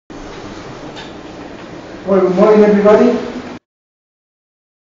Well, good morning, everybody.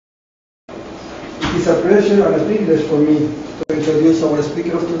 It is a pleasure and a privilege for me to introduce our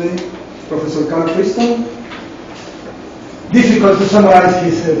speaker of today, Professor Karl Friston. Difficult to summarize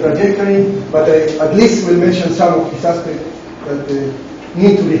his trajectory, but I at least will mention some of his aspects that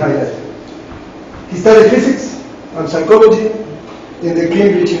need to be highlighted. He studied physics and psychology in the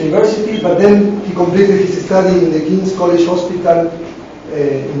Cambridge University, but then he completed his study in the King's College Hospital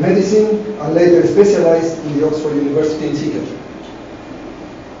in medicine, and later specialized in the Oxford University in psychiatry.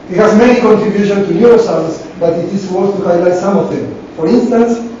 He has many contributions to neuroscience, but it is worth to highlight some of them. For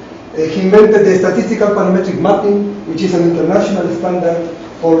instance, he invented the statistical parametric mapping, which is an international standard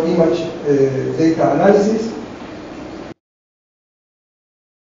for image data analysis.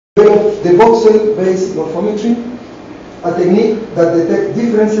 Developed the voxel-based morphometry, a technique that detects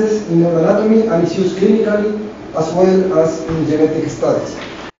differences in neuroanatomy and is used clinically as well as in genetic studies.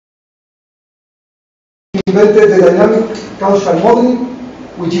 He invented the dynamic causal modeling,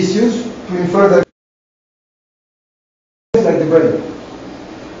 which is used to infer that like the brain.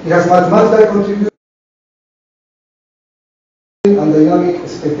 He has mathematical contributions and dynamic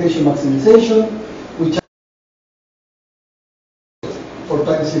expectation maximization, which are for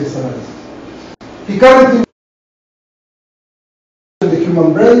time series analysis. He currently the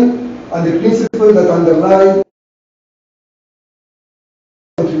human brain and the principle that underlie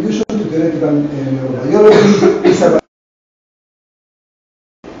contribution to genetic and neurobiology is about.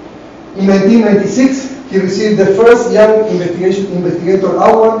 In 1996, he received the first Young Investigator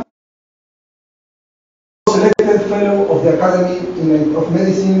Award, selected fellow of the Academy of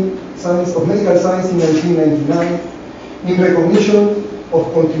Medical Science in 1999 in recognition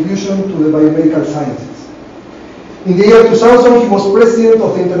of contribution to the biomedical sciences. In the year 2000, he was president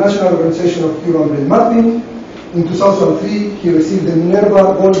of the International Organization of Neural Brain Mapping. In 2003, he received the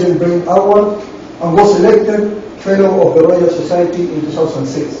Minerva Golden Brain Award and was elected fellow of the Royal Society in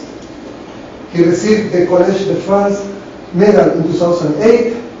 2006. He received the Collège de France Medal in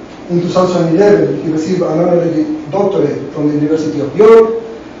 2008. In 2011, he received an honorary doctorate from the University of York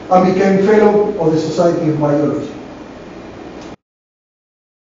and became fellow of the Society of Biology.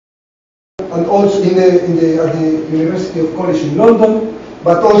 And also at the University of College in London,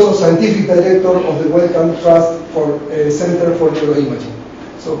 but also scientific director of the Wellcome Trust for Center for Neuroimaging.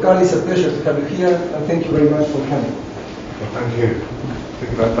 So, Karl, it's a pleasure to have you here, and thank you very much for coming. Well, thank you. Thank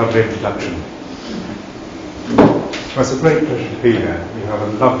you for that lovely introduction. Well, it's a great pleasure to be here. You have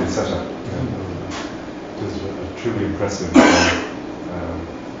a lovely setup. It is a truly impressive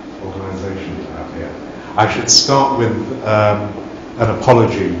organisation you have here. I should start with an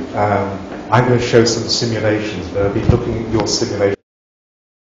apology. I'm going to show some simulations, but I'll be looking at your simulations.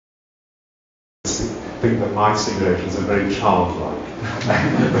 I think that my simulations are very childlike.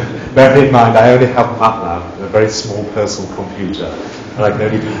 Bear in mind, I only have MATLAB, a very small personal computer, and I can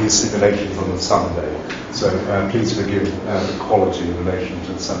only do these simulations on a Sunday. So please forgive the quality in relation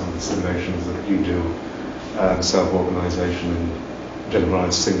to some of the simulations that you do, self-organisation and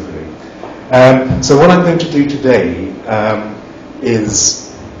generalised synchrony. So what I'm going to do today is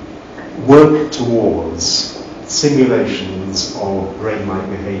work towards simulations of brain-like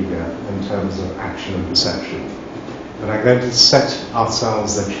behaviour in terms of action and perception. And I'm going to set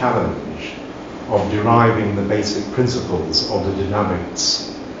ourselves the challenge of deriving the basic principles of the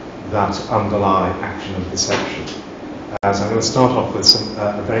dynamics that underlie action and perception. So I'm going to start off with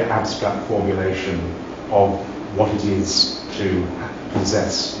a very abstract formulation of what it is to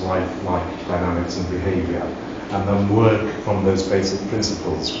possess life-like dynamics and behaviour, and then work from those basic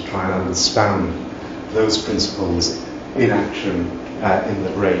principles to try and understand those principles in action in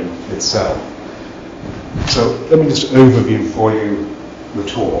the brain itself. So let me just overview for you the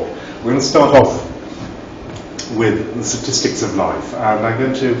talk. We're going to start off with the statistics of life, and I'm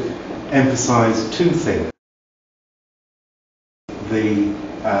going to emphasize two things. The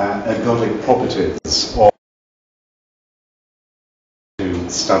ergodic properties of to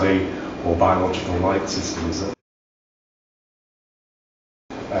study or biological light systems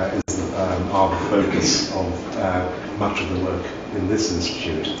are the focus of much of the work in this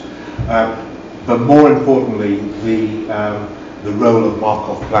institute. But more importantly, the role of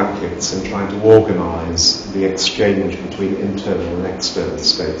Markov blankets in trying to organise the exchange between internal and external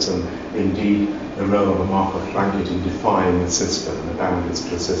states, and indeed the role of a Markov blanket in defining a system, the boundaries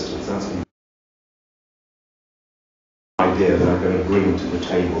to a system. So that's the idea that I'm going to bring to the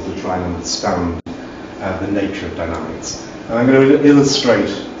table to try and understand the nature of dynamics. And I'm going to illustrate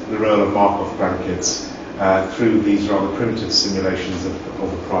the role of Markov blankets through these rather primitive simulations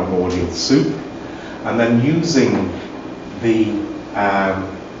of the primordial soup, and then using the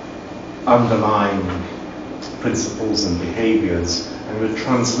underlying principles and behaviours, and we'll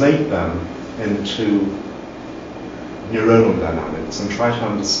translate them into neuronal dynamics and try to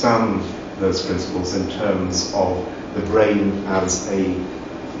understand those principles in terms of the brain as a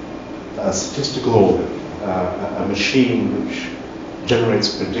statistical organ, a machine which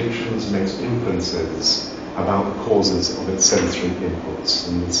generates predictions, makes inferences about the causes of its sensory inputs.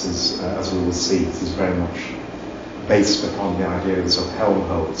 And this is, as we will see, this is very much based upon the ideas of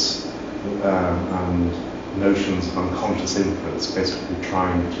Helmholtz and notions of unconscious inference, basically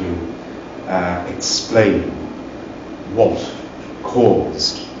trying to explain what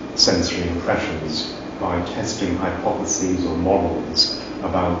caused sensory impressions by testing hypotheses or models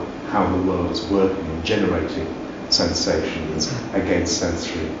about how the world is working and generating sensations against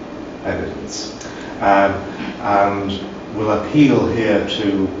sensory evidence. And we'll appeal here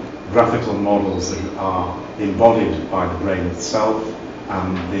to graphical models that are embodied by the brain itself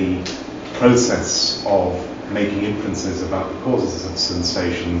and the process of making inferences about the causes of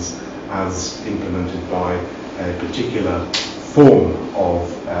sensations as implemented by a particular form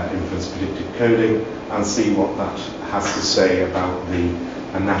of inference predictive coding, and see what that has to say about the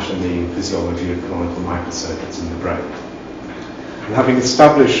anatomy and physiology of canonical microcircuits in the brain. And having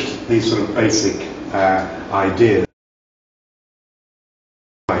established these sort of basic ideas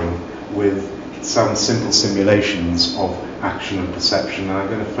with some simple simulations of action and perception, and I'm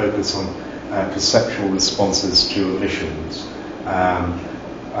going to focus on perceptual responses to emissions,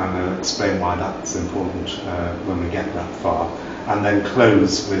 and I'll explain why that's important when we get that far, and then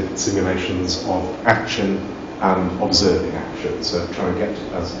close with simulations of action and observing action. So try and get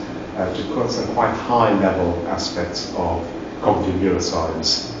us to some quite high level aspects of cognitive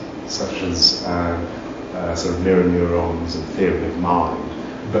neuroscience, such as sort of mirror neurons and theory of mind,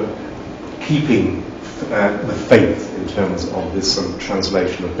 but keeping the faith in terms of this sort of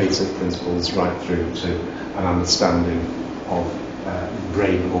translation of basic principles right through to an understanding of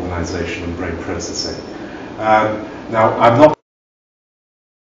brain organisation and brain processing. Now, I'm not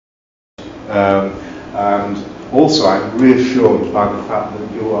and also I'm reassured by the fact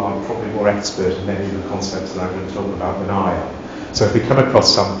that you are probably more expert in many of the concepts that I'm going to talk about than I am. So if we come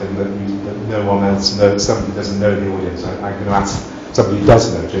across something that no one else knows, somebody doesn't know in the audience, I'm going to ask somebody who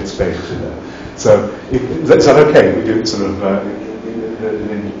does know to explain it to them. So is that okay? We do it sort of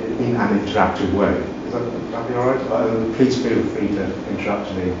in an interactive way. Is that be all right? Please feel free to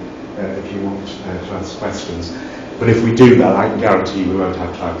interrupt me if you want to ask questions. But if we do that, I can guarantee we won't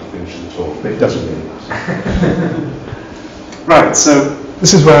have time to finish the talk. But it doesn't really matter. Right, so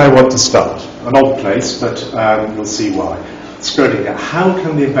this is where I want to start. An odd place, but you'll see why. Schrödinger, how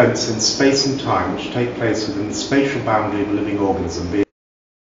can the events in space and time which take place within the spatial boundary of a living organism be?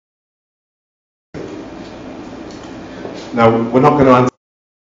 Now, we're not going to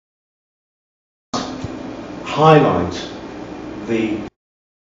highlight the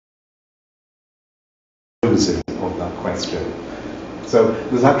posing of that question. So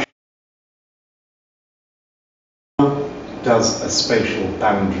there's actually, how does a spatial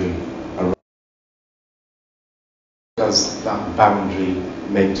boundary arise? Does that boundary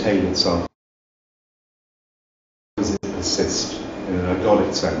maintain itself? Does it persist in an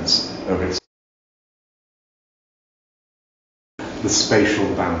ergodic sense over its the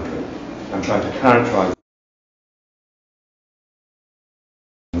spatial boundary? I'm trying to characterize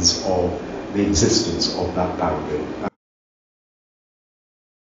of the existence of that boundary.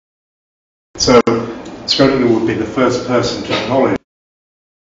 So Schrödinger would be the first person to acknowledge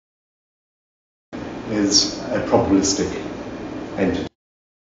is a probabilistic entity.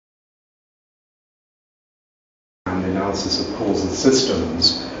 And the analysis of causal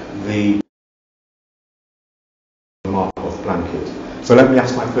systems, the Markov blanket. So let me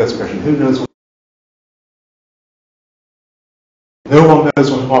ask my first question. Who knows what? No one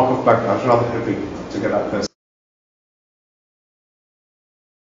knows what a Markov blanket is. I was rather hoping to get that person.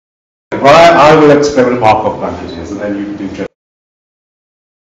 Well, I will explain what a Markov blanket is, and then you can do just.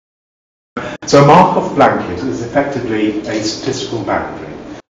 So a Markov blanket is effectively a statistical boundary.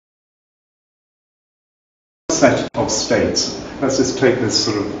 A set of states. Let's just take this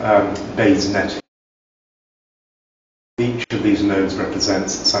sort of Bayes net. Each of these nodes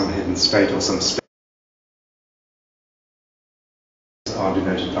represents some hidden state or some state are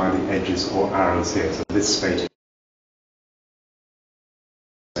denoted by the edges or arrows here. So this state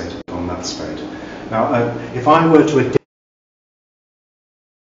on that state. Now, if I were to identify,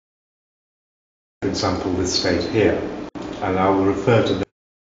 for example, this state here, and I will refer to the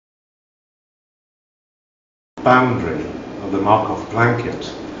boundary of the Markov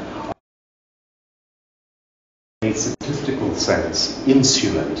blanket, in a statistical sense,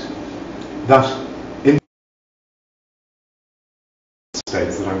 insulate that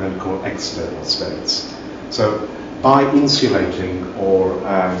that I'm going to call external states. So by insulating or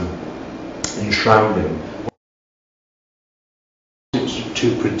enshrouding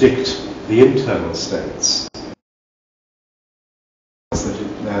to predict the internal states that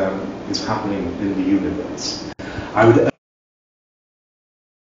is happening in the universe, I would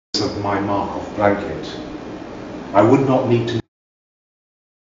of my Markov blanket. I would not need to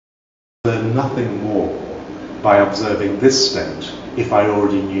learn nothing more by observing this state if I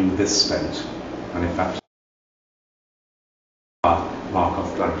already knew this state, and in fact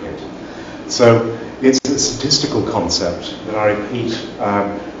Markov blanket. So it's a statistical concept that, I repeat,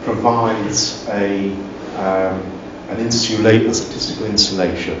 provides a statistical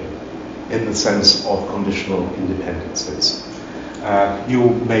insulation in the sense of conditional independencies. You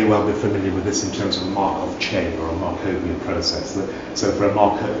may well be familiar with this in terms of a Markov chain or a Markovian process. So for a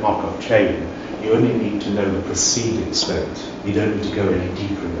Markov chain, you only need to know the preceding state. You don't need to go any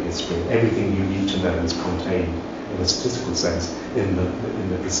deeper in the history. Everything you need to know is contained in a statistical sense in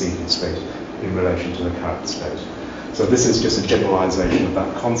the preceding state in relation to the current state. So this is just a generalization of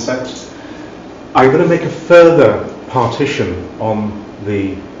that concept. I'm going to make a further partition on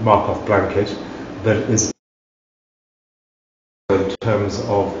the Markov blanket that is in terms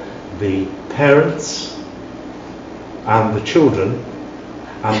of the parents and the children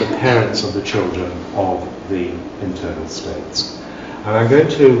and the parents of the children of the internal states. And I'm going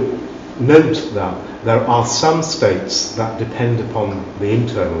to note that there are some states that depend upon the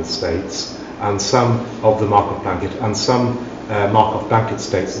internal states and some of the Markov blanket and some Markov blanket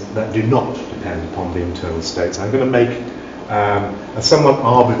states that do not depend upon the internal states. I'm going to make a somewhat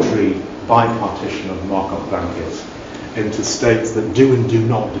arbitrary bipartition of the Markov blanket into states that do and do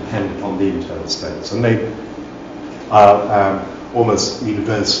not depend upon the internal states. And they are almost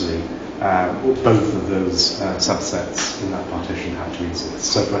universally, both of those subsets in that partition have to exist.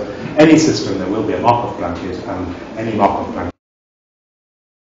 So for any system there will be a Markov blanket, and any Markov blanket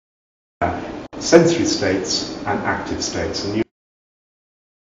sensory states and active states. And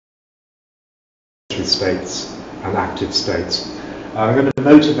sensory states and active states. I'm going to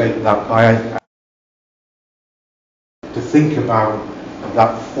motivate that by to think about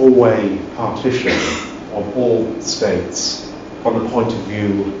that four-way partition of all states from the point of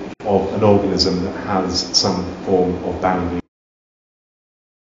view of an organism that has some form of boundary.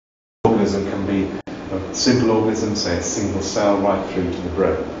 An organism can be a simple organism, say a single cell, right through to the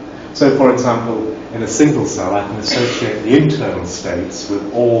brain. So, for example, in a single cell, I can associate the internal states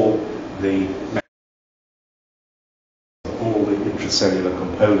with all the intracellular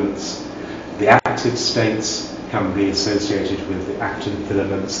components. The active states can be associated with the actin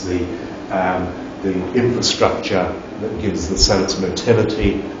filaments, the infrastructure that gives the cell its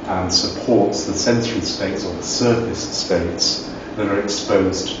motility and supports the sensory states or the surface states that are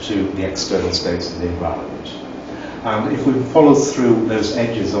exposed to the external states of the environment. And if we follow through those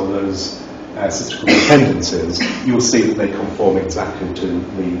edges or those statistical dependencies, you will see that they conform exactly to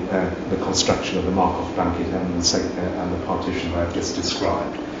the construction of the Markov blanket and the partition that I've just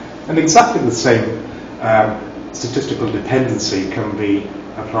described. And exactly the same statistical dependency can be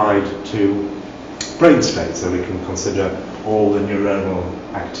applied to brain states, so we can consider all the neuronal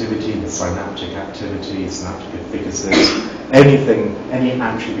activity, the synaptic activity, synaptic efficacies, any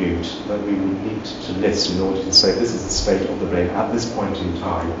attribute that we would need to list in order to say this is the state of the brain at this point in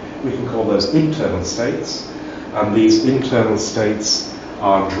time. We can call those internal states, and these internal states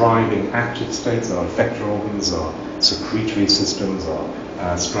are driving active states, are effector organs, are secretory systems,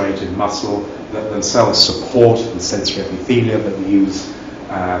 are striated muscle that themselves support the sensory epithelia that we use,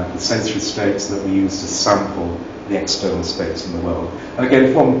 the sensory states that we use to sample the external states in the world. And again,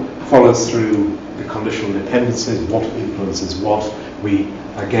 if one follows through the conditional dependencies, what influences what, we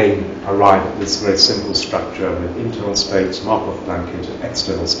again arrive at this very simple structure with internal states, Markov blanket, and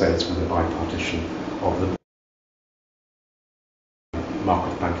external states with a bipartition of the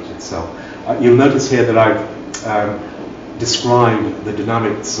Markov blanket itself. You'll notice here that I've described the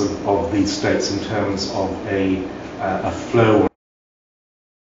dynamics of these states in terms of a flow,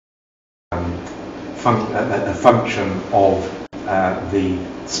 a function of the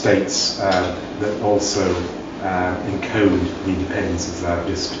states that also encode the dependencies that I've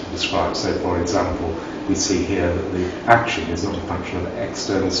just described. So, for example, we see here that the action is not a function of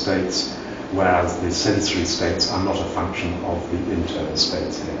external states, whereas the sensory states are not a function of the internal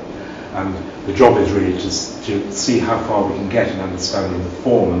states here. And the job is really to see how far we can get in understanding the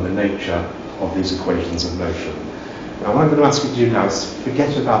form and the nature of these equations of motion. Now, what I'm going to ask you to do now is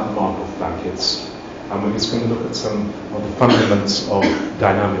forget about the Markov blankets, and we're just going to look at some of the fundamentals of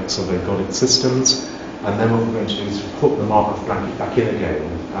dynamics of ergodic systems, and then what we're going to do is put the Markov blanket back in again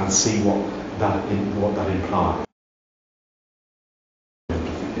and see what that implies.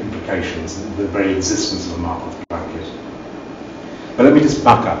 Implications, the very existence of a Markov blanket. But let me just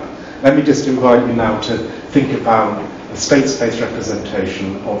back up. Let me just invite you now to think about a state space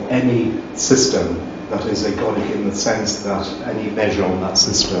representation of any system that is agonic in the sense that any measure on that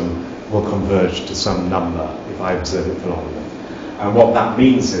system will converge to some number if I observe it for long enough. And what that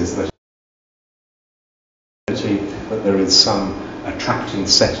means is that there is some attracting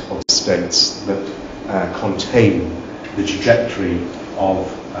set of states that contain the trajectory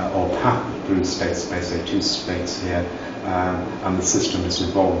of or path through state space, say 2 states here, and the system just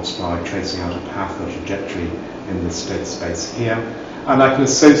evolves by tracing out a path or trajectory in the state space here. And I can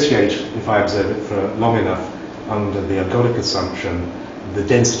associate, if I observe it for long enough, under the ergodic assumption, the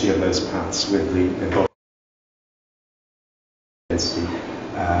density of those paths with the ergodic density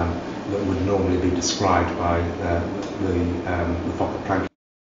that would normally be described by the Fokker-Planck.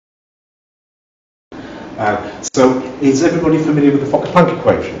 So, is everybody familiar with the Fokker-Planck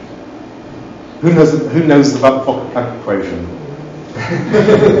equation? Who knows about the Fokker-Planck equation?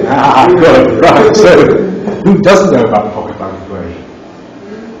 Good, right. So, who doesn't know about the Fokker-Planck equation?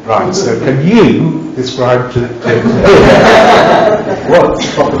 Right. So, can you describe to what's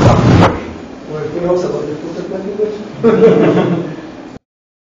the Fokker-Planck equation? Well, who knows about the Fokker-Planck equation?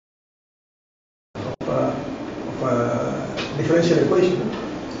 of a differential equation.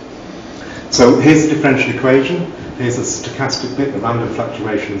 So here's the differential equation, here's the stochastic bit, the random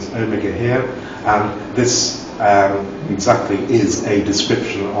fluctuations omega here, and this exactly is a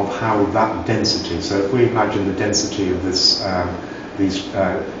description of how that density, so if we imagine the density of this, these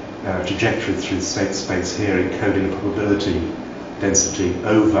trajectories through state space here encoding a probability density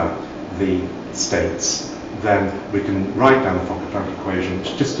over the states, then we can write down the Fokker-Planck equation,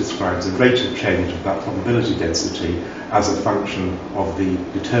 which just describes the rate of change of that probability density as a function of the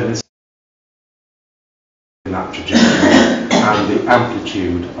deterministic in that trajectory and the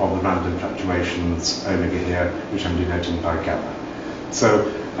amplitude of the random fluctuations omega here, which I'm denoting by gamma. So,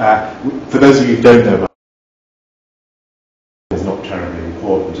 for those of you who don't know about it, it's not terribly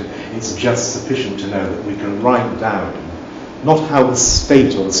important. It's just sufficient to know that we can write down not how the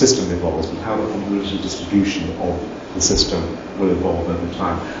state or the system evolves, but how the probability distribution of the system will evolve over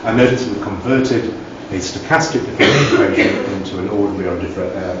time. And notice we've converted a stochastic differential equation into an ordinary or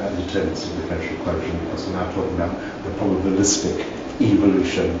deterministic differential equation, because we're now talking about the probabilistic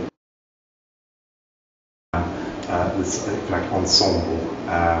evolution, this like ensemble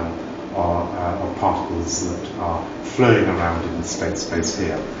of particles that are flowing around in the state space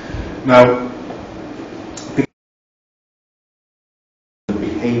here. Now, the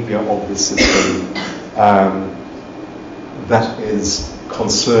behaviour of the system that is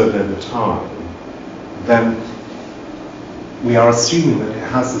conserved over time, then we are assuming that it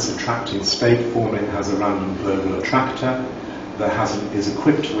has this attracting state form, it has a random global attractor that is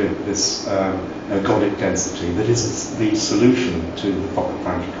equipped with this ergodic density that is the solution to the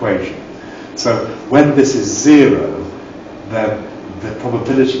Fokker-Planck equation. So when this is 0, then the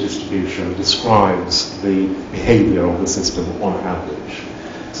probability distribution describes the behaviour of the system on average.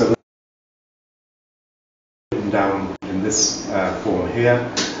 So written down in this form here,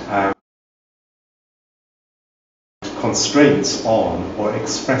 constraints on or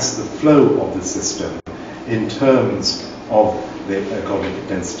express the flow of the system in terms of the ergodic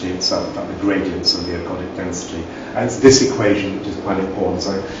density itself, the gradients of the ergodic density. And it's this equation which is quite important.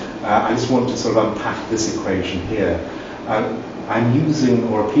 So I just want to sort of unpack this equation here. I'm using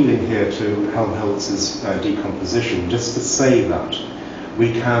or appealing here to Helmholtz's decomposition just to say that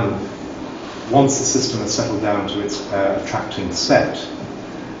we can, once the system has settled down to its attracting set,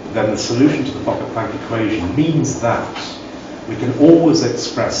 then the solution to the Fokker-Planck equation means that we can always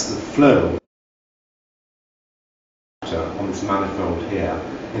express the flow on this manifold here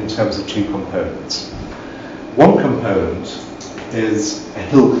in terms of 2 components. One component is a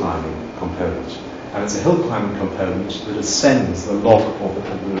hill climbing component, and it's a hill climbing component that ascends the log of the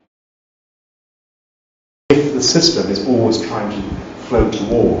probability. If the system is always trying to flow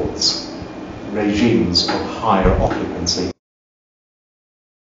towards regimes of higher occupancy,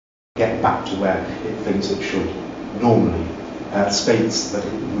 get back to where it thinks it should normally, states that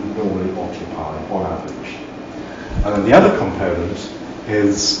it would normally occupy on average. And then the other component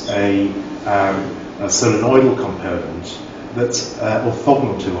is a solenoidal component that's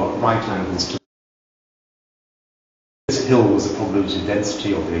orthogonal to or at right angles to. This hill was the probability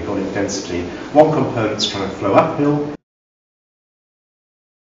density or the ergodic density. One component's trying to flow uphill,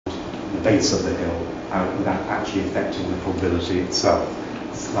 the base of the hill, without actually affecting the probability itself.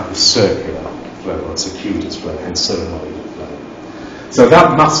 It's like a circular flow, or a circuitous flow, and solenoid flow. So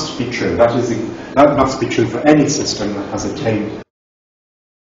that must be true. That must be true for any system that has attained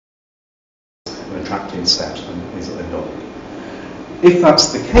an attracting set and is embodied. If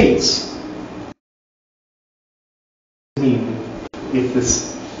that's the case, if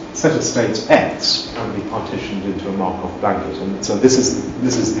this set of states X can be partitioned into a Markov blanket, and so this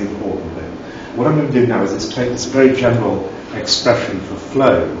is the important thing. What I'm going to do now is take this very general expression for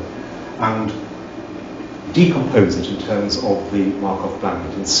flow and decompose it in terms of the Markov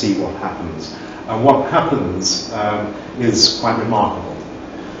blanket and see what happens. And what happens is quite remarkable.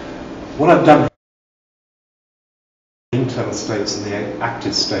 What I've done the internal states and the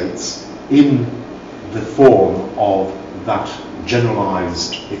active states in the form of that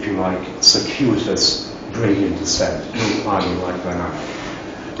generalized, if you like, circuitous gradient descent, climbing like dynamic.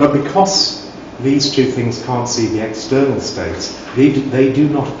 But because these two things can't see the external states, they do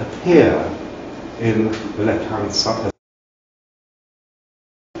not appear in the left-hand side.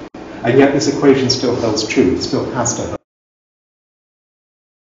 And yet this equation still holds true, it still has to hold.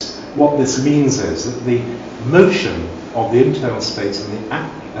 What this means is that the motion of the internal states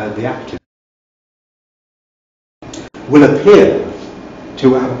and the active will appear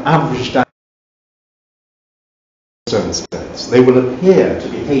to have averaged out external states. They will appear to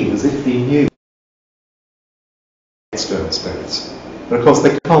behave as if they knew external states. But of course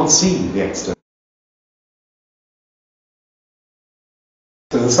they can't see the external.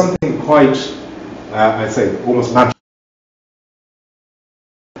 So there's something quite, I'd say, almost magical.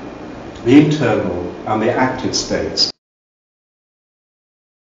 The internal and the active states,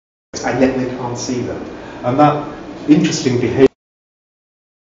 and yet they can't see them. And that interesting behavior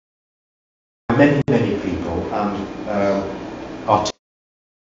many people and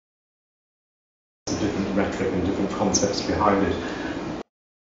different rhetoric and different concepts behind it.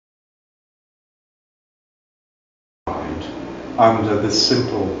 Under this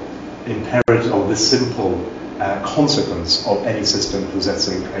simple imperative, or this simple consequence of any system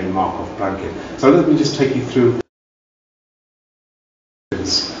possessing a Markov blanket. So let me just take you through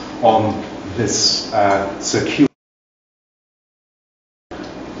on this circular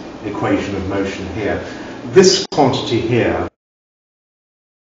equation of motion here. This quantity here,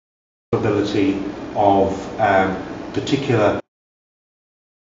 probability of particular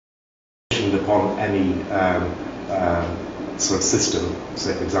upon any sort of system,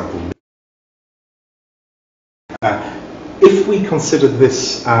 say for example, if we consider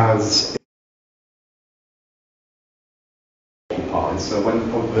this as occupied, so when the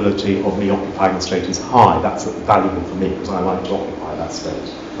probability of me occupying the state is high, that's valuable for me because I like to occupy that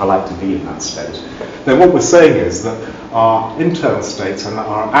state. I like to be in that state. Then what we're saying is that our internal states and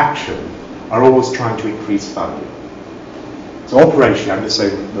our action are always trying to increase value. So operationally, I'm just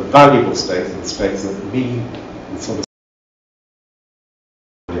saying the valuable states are the states that me, the sort of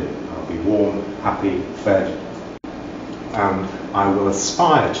I'll be warm, happy, fed, and I will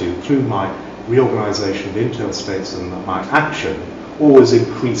aspire to, through my reorganization of the internal states and my action, always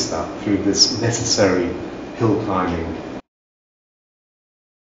increase that through this necessary hill climbing.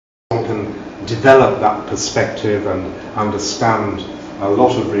 One can develop that perspective and understand a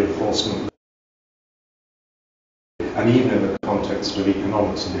lot of reinforcement, and even in the context of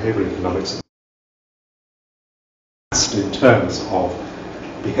economics and behavioral economics, in terms of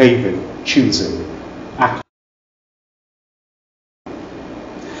behaving, choosing, acting.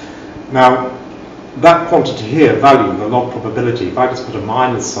 Now, that quantity here, value, the log probability, if I just put a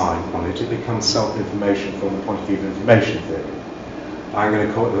minus sign on it, it becomes self-information from the point of view of information theory. I'm going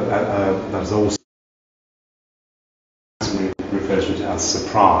to call it, that's also refers to it as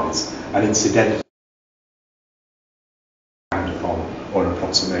surprise, and incidentally upon, or an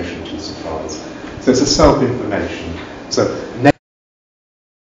approximation to surprise. So it's a self-information. So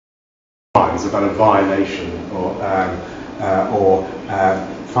surprise about a violation or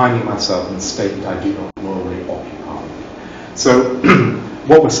finding myself in a state that I do not normally occupy. So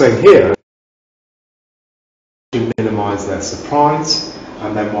what we're saying here is to minimize their surprise,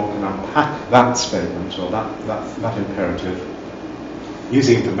 and then one can unpack that statement or that imperative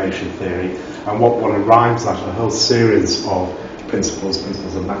using information theory, and what arrives at a whole series of principles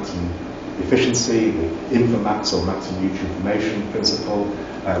of maximum efficiency, the INFOMAX or maximum mutual information principle,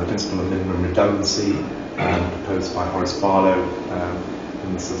 the principle of minimum redundancy, proposed by Horace Barlow,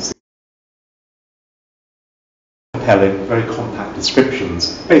 in the compelling, very compact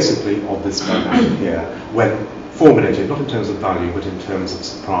descriptions, basically, of this dynamic here, when formulated not in terms of value, but in terms of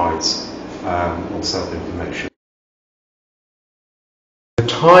surprise or self-information. The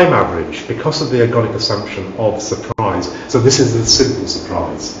time average, because of the ergodic assumption of surprise, so this is the simple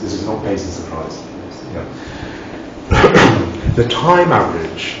surprise, this is not Bayesian surprise. Yeah. The time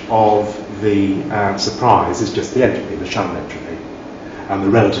average of the surprise is just the entropy, the Shannon entropy, and the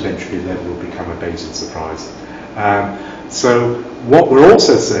relative entropy then will become a Bayesian surprise. So what we're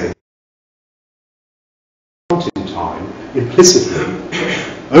also saying in time, implicitly,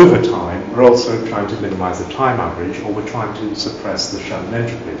 over time, we're also trying to minimize the time average, or we're trying to suppress the Shannon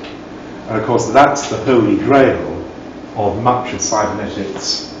entropy. And of course, that's the holy grail of much of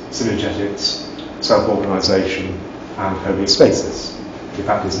cybernetics, synergetics, self-organisation, and homeostasis. In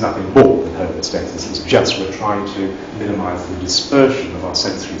fact, it's nothing more than homeostasis. It's just we're trying to minimize the dispersion of our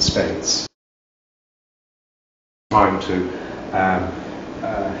sensory states, trying to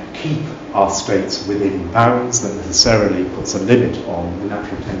keep our states within bounds that necessarily puts a limit on the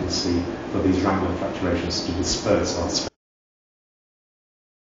natural tendency for these random fluctuations to disperse our space.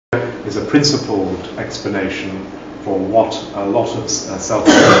 Is a principled explanation for what a lot of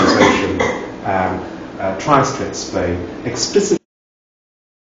self-organisation tries to explain explicitly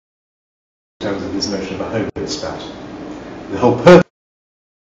in terms of this notion of a homeostat. The whole purpose,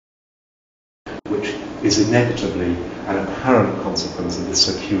 which is inevitably an apparent consequence of this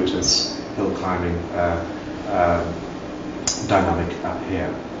circuitous hill climbing dynamic up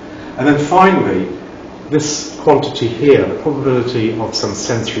here. And then finally, this quantity here, the probability of some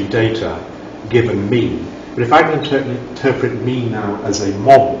sensory data given me. But if I can interpret me now as a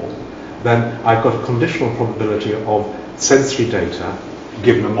model, then I've got a conditional probability of sensory data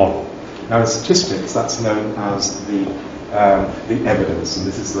given a model. Now in statistics, that's known as the evidence, and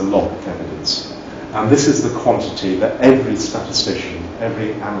this is the log evidence. And this is the quantity that every statistician,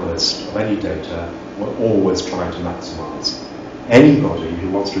 every analyst of any data will always try to maximize. Anybody who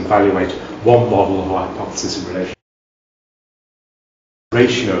wants to evaluate one model or hypothesis in relation to the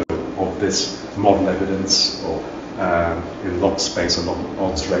ratio of this model evidence, or in log space, a log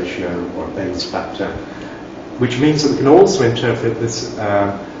odds ratio, or a Bayes factor, which means that we can also interpret this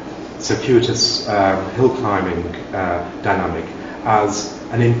circuitous hill climbing dynamic as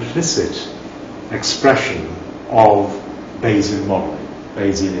an implicit expression of Bayesian modeling,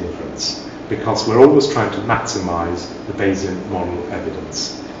 Bayesian inference, because we're always trying to maximize the Bayesian model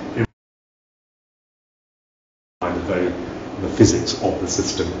evidence in the physics of the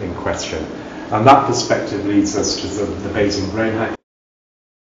system in question. And that perspective leads us to the Bayesian brain hack.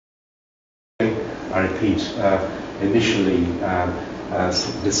 I repeat, initially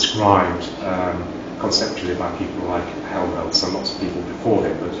described conceptually by people like Helmholtz, so lots of people before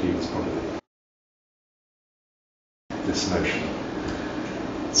him, but he was probably this notion.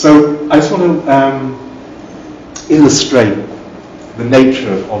 So I just want to illustrate the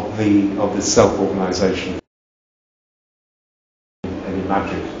nature of this self-organisation, any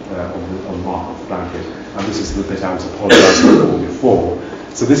magic on Markov blanket, and this is the bit I was apologising for before.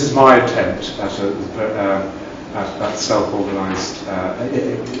 So this is my attempt at self-organised,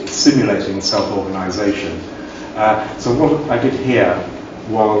 simulating self-organisation. So what I did here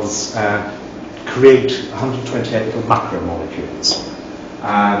was create 128 little macromolecules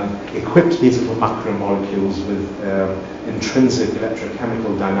and equipped these little macromolecules with intrinsic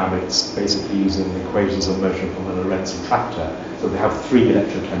electrochemical dynamics, basically using the equations of motion from a Lorentz attractor. So they have 3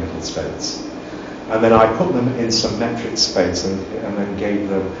 electrochemical states. And then I put them in some metric space and then gave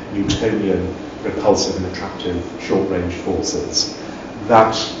them Newtonian repulsive and attractive short-range forces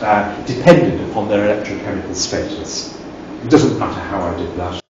that depended upon their electrochemical status. It doesn't matter how I did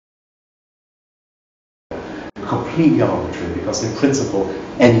that. Completely arbitrary, because in principle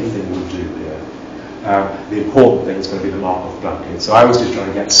anything will do here. The important thing is going to be the Markov blanket. So I was just trying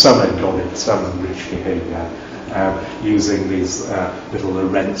to get some ergodic, some rich behaviour using these little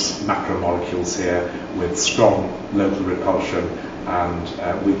Lorentz macromolecules here with strong local repulsion and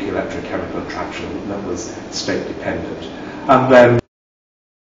weak electrochemical attraction that was state dependent. And then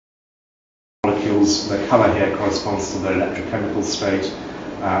molecules, the colour here corresponds to their electrochemical state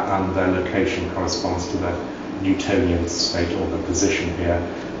and their location corresponds to the Newtonian state, or the position here,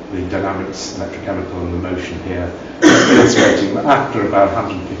 the dynamics, electrochemical, and the motion here, illustrating that after about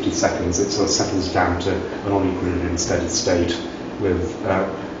 150 seconds it sort of settles down to a non-equilibrium steady state, with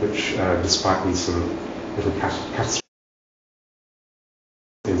which, despite these sort of little catastrophes,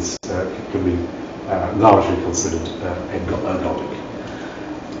 can be largely considered ergodic.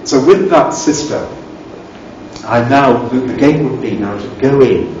 So with that system, the game would be now to go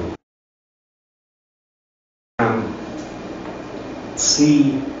in and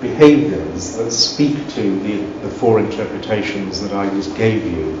see behaviours that speak to the 4 interpretations that I just gave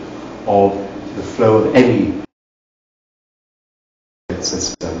you of the flow of any state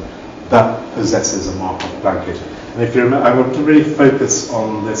system that possesses a Markov blanket. And if you remember, I want to really focus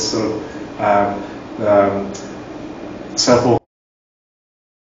on this sort of self-organized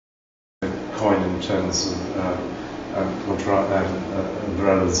coin in terms of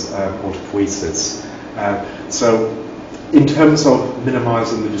Varela's autopoiesis. So in terms of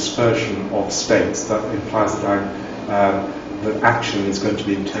minimizing the dispersion of states, that implies that that action is going to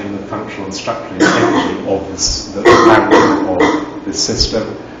maintain the functional and structural integrity of the blanket of this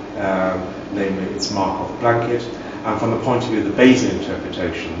system, namely its Markov blanket. And from the point of view of the Bayesian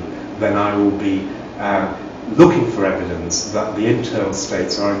interpretation, then I will be looking for evidence that the internal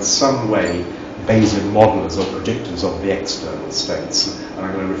states are in some way Bayesian modelers or predictors of the external states, and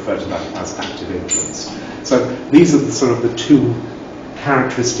I'm going to refer to that as active influence. So these are the two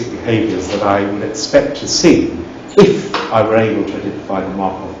characteristic behaviours that I would expect to see if I were able to identify the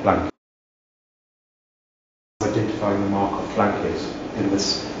Markov blanket. Identifying the Markov blanket in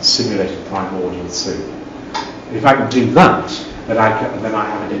this simulated primordial soup. If I can do that, then I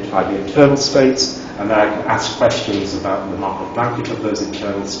have identified the internal states, and then I can ask questions about the Markov blanket of those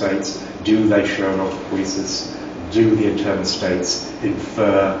internal states. Do they show an autopoiesis? Do the internal states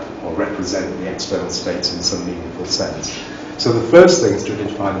infer or represent the external states in some meaningful sense? So the first thing is to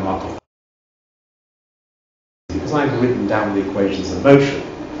identify the Markov. Because I've written down the equations of motion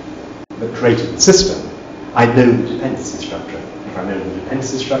that created the system, I know the dependency structure. If I know the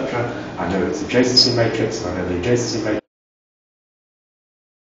dependency structure, I know its adjacency matrix, and I know the adjacency matrix.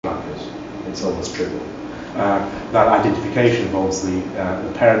 It's almost trivial. That identification involves the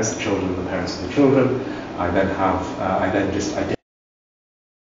parents, the children, and the parents of the children. I then just identify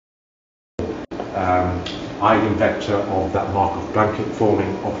eigenvector of that Markov blanket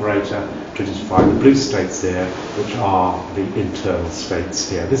forming operator to identify the blue states here, which are the internal states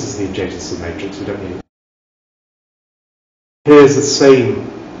here. This is the adjacency matrix. We don't need it. Here's the same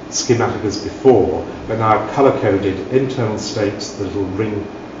schematic as before, but now I've color-coded internal states, the little ring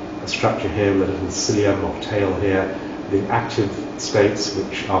structure here with a little cilium or tail here, the active states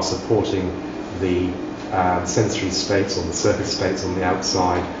which are supporting the sensory states or the surface states on the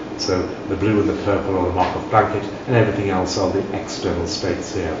outside, so the blue and the purple are the Markov blanket, and everything else are the external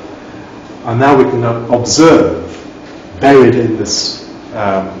states here. And now we can observe, buried in this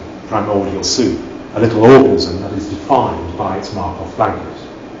primordial soup, a little organism that is defined by its Markov blanket.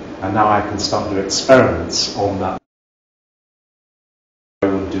 And now I can start to do experiments on that. I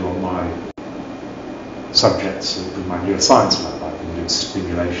would do on my subjects in my neuroscience lab. I can do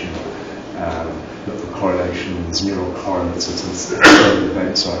stimulation, look for correlations, neural correlates of some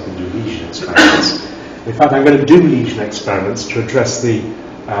events, or I can do lesion experiments. In fact, I'm going to do lesion experiments to address the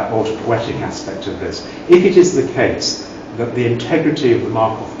autopoietic aspect of this. If it is the case that the integrity of the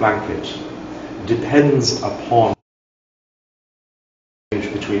Markov blanket depends upon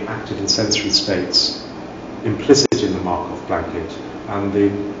between active and sensory states implicit in the Markov blanket and the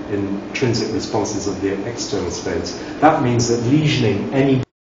intrinsic responses of the external states, that means that lesioning any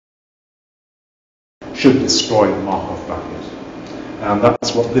should destroy the Markov blanket. And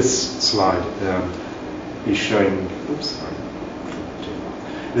that's what this slide is showing. Oops, sorry.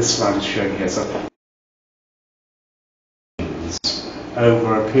 This slide is showing here. So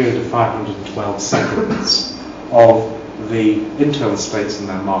over a period of 512 seconds of the internal states in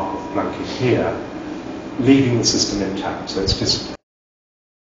their Markov blanket here, leaving the system intact. So it's just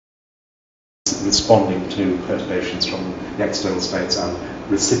responding to perturbations from the external states and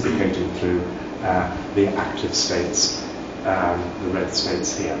reciprocating through the active states, the red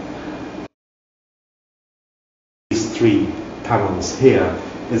states here. These three panels here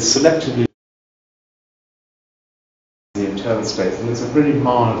is selectively the internal states, and it's a very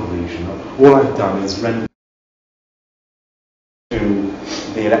mild lesion. All I've done is render to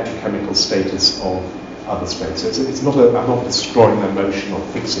the electrochemical status of other states. So it's not I'm not destroying their motion or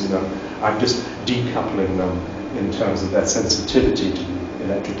fixing them. I'm just decoupling them in terms of their sensitivity to the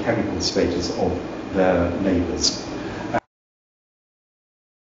electrochemical status of their neighbours.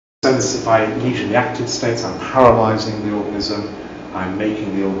 So if I lesion the active states, I'm paralysing the organism, I'm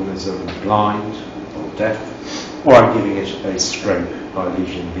making the organism blind or deaf, or I'm giving it a stroke by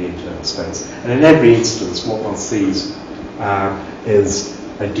lesioning the internal states. And in every instance, what one sees is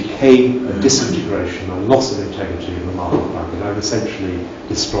a decay, a disintegration, a loss of integrity of the Markov blanket. I've essentially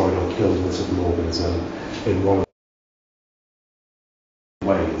destroyed or killed this little organism in one of the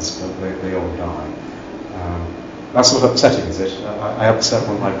ways, but they all die. That's not upsetting, is it? I upset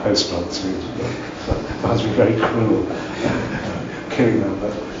one of my postdocs who finds me very cruel killing them,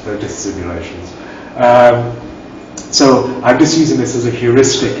 but they're just simulations. So I'm just using this as a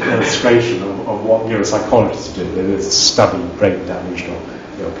heuristic illustration of what neuropsychologists do. They study brain damaged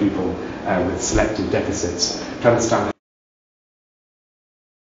or people with selective deficits to understand.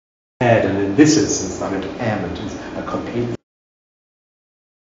 And in this instance, that impairment is a complete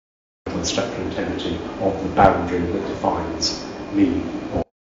structural integrity of the boundary that defines me or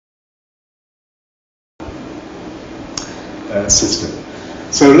system.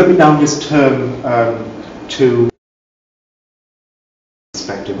 So let me now just turn to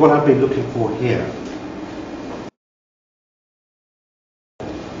perspective. What I've been looking for here, an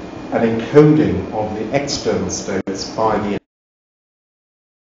encoding of the external states by the.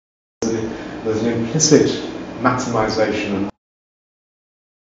 There's an implicit maximization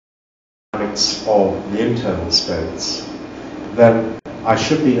of the internal states, then I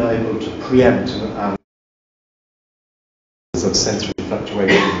should be able to preempt and of sensory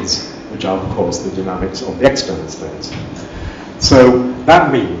fluctuations, which are of course the dynamics of the external states. So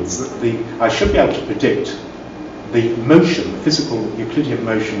that means that I should be able to predict the motion, the physical Euclidean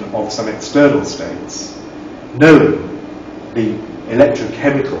motion of some external states, knowing the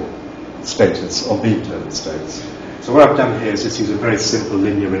electrochemical status of the internal states. So what I've done here is just use a very simple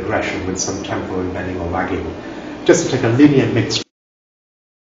linear regression with some temporal embedding or lagging, just to take a linear mixture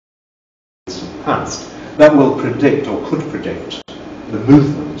from the past that will predict or could predict the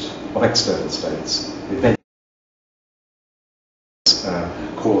movement of external states, events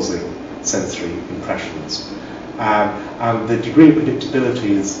causing sensory impressions. And the degree of predictability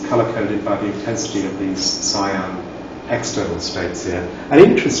is colour-coded by the intensity of these cyan external states here. And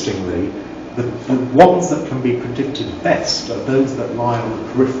interestingly, the ones that can be predicted best are those that lie on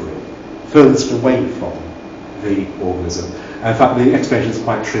the periphery, furthest away from the organism. And in fact, the explanation is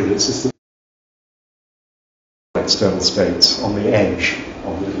quite true. It's just the external states on the edge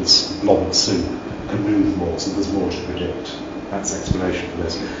of the little blob of soup can move more, so there's more to predict. That's the explanation for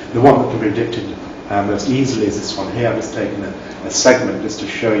this. The one that can be predicted most easily is this one here. I've just taken a segment just to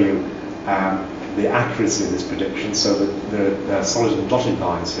show you the accuracy of this prediction. So there are solid and dotted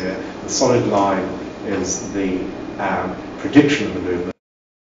lines here. The solid line is the prediction of the movement.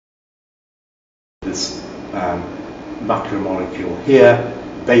 This macromolecule here,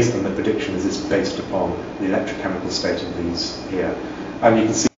 based on the prediction, is this based upon the electrochemical state of these here. And you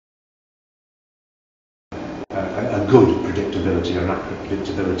can see a good predictability or an accurate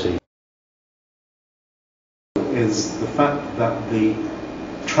predictability is the fact that the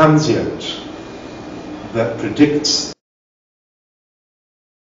transient that predicts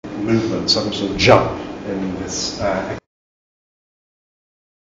movement, some sort of jump in this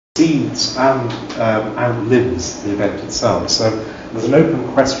exceeds and outlives the event itself. So there's an open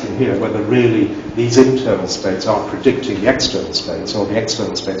question here whether really these internal states are predicting the external states or the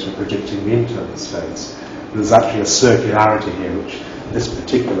external states are predicting the internal states. There's actually a circularity here which this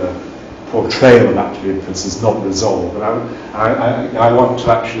particular portrayal of active inference is not resolved. But I want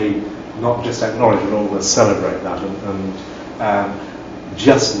to actually not just acknowledge but almost celebrate that and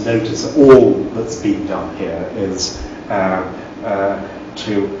just notice that all that's been done here is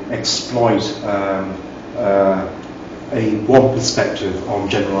to exploit one perspective on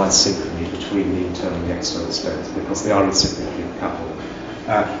generalized synchrony between the internal and the external states because they are reciprocally coupled.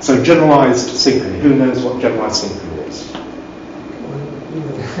 So generalized synchrony, who knows what generalized synchrony is?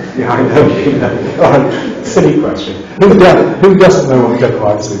 Yeah, I know. All right, silly question. Who doesn't know what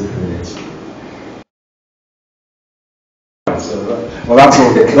generalized synchrony is? Well,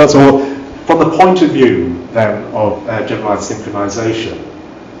 that's all. From the point of view, then, of generalized synchronization,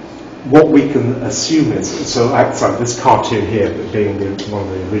 what we can assume is, so outside this cartoon here being one of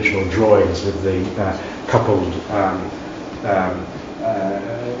the original drawings with the coupled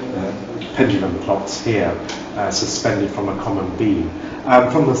pendulum clocks here suspended from a common beam.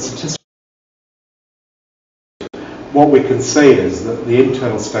 From the statistics, what we can say is that the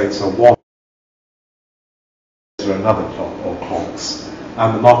internal states are one or another clock or clocks,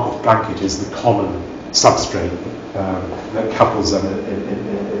 and the Markov blanket is the common substrate that couples them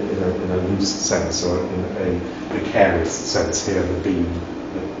in a loose sense or in a precarious sense. Here, the beam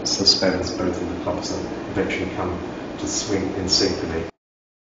that suspends both of the clocks that eventually come to swing in synchrony.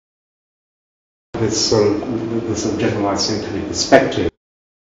 This sort of generalized synchrony perspective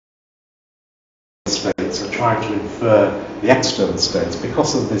states are trying to infer the external states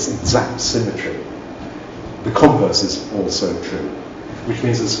because of this exact symmetry. The converse is also true, which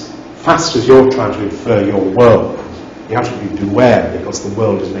means as fast as you're trying to infer your world, you have to beware because the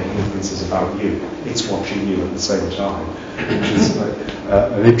world is making inferences about you. It's watching you at the same time, which is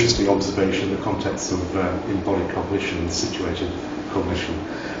an interesting observation in the context of embodied cognition and situated cognition.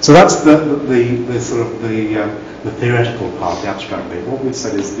 So that's the sort of the the theoretical part, the abstract bit, what we've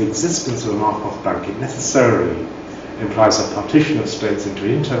said is the existence of a Markov blanket necessarily implies a partition of states into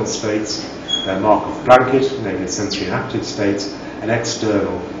internal states, a Markov blanket, namely sensory and active states, and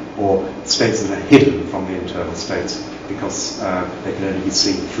external, or states that are hidden from the internal states because they can only be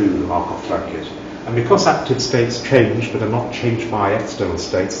seen through the Markov blanket. And because active states change but are not changed by external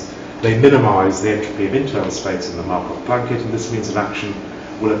states, they minimise the entropy of internal states in the Markov blanket, and this means an action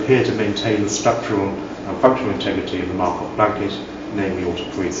will appear to maintain the structural and functional integrity of the Markov blanket, namely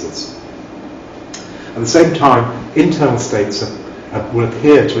autopoiesis. At the same time, internal states will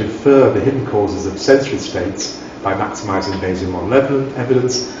appear to infer the hidden causes of sensory states by maximising Bayesian model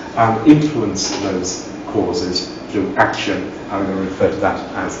evidence and influence those causes through action. I'm going to refer to that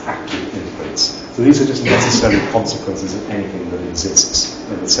as active inference. So these are just necessary consequences of anything that exists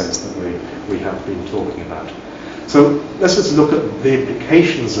in the sense that we have been talking about. So let's just look at the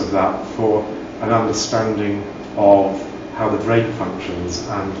implications of that for an understanding of how the brain functions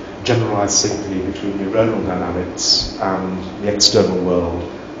and generalised synchrony between neuronal dynamics and the external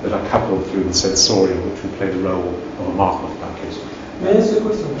world that are coupled through the sensorium, which will play the role of a Markov blanket. May I ask you a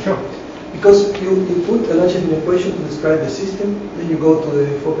question? Sure. Because you put an algebraic equation to describe the system, then you go to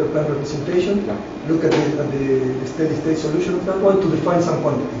the Fokker plan representation, look at the steady-state solution of that one to define some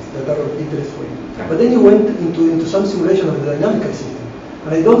quantities that are of interest for you. Yeah. But then you went into some simulation of the dynamical system,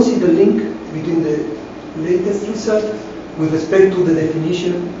 and I don't see the link between the latest result with respect to the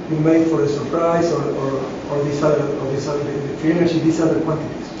definition you made for the surprise or these other the free energy, these other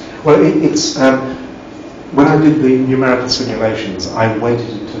quantities. Well, it's when I did the numerical simulations, I waited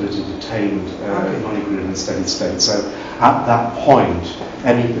until it had attained non-equilibrium and steady state. So at that point,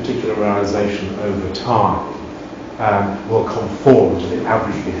 any particularization over time will conform to the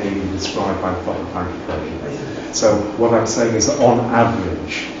average behavior described by the Fokker-Planck equation. So what I'm saying is that on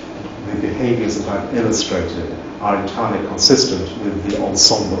average, the behaviors that I've illustrated are entirely consistent with the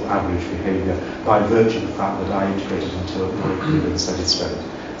ensemble average behavior by virtue of the fact that I integrated into a non-equilibrium steady state.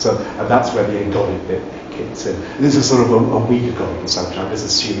 So, and that's where the ergodic bit kicks in. This is sort of a weak ergodic assumption. I'm just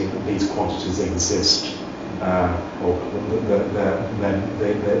assuming that these quantities exist, or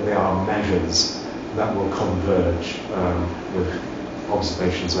they are measures that will converge with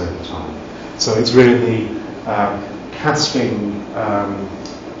observations over time. So it's really casting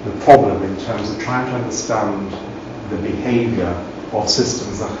the problem in terms of trying to understand the behaviour of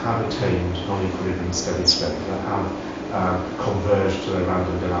systems that have attained non-equilibrium steady state, that have converged to a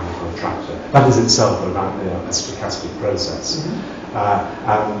random dynamical attractor. That is itself a stochastic process.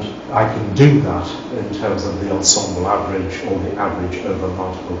 And I can do that in terms of the ensemble average or the average over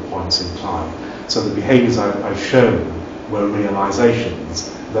multiple points in time. So the behaviours I've shown were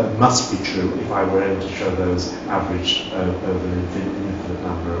realisations that must be true if I were able to show those averaged over an infinite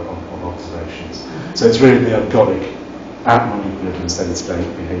number of observations. So it's really the ergodic at non-equilibrium steady state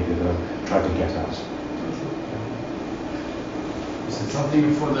behaviour that I'm trying to get at. Is it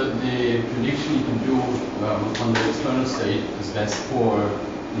something for the prediction you can do on the external state is best for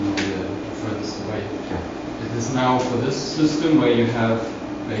the furthest away? Yeah. It is now for this system where you have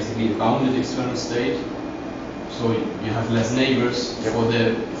basically a bounded external state, so you have less neighbors for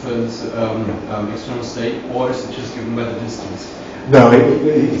the furthest external state, or is it just given by the distance? No,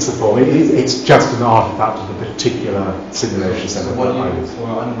 it's the form. It's just an artifact of the particular simulation set. So what do you for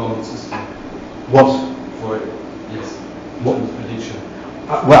an unbounded system? What? For yes. What prediction?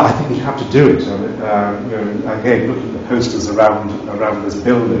 Well, I think you'd have to do it. Again, looking at the posters around this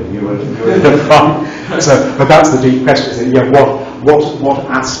building, you would find. So, but that's the deep question. What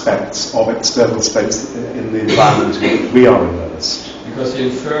aspects of external space in the environment in which we are immersed? Because you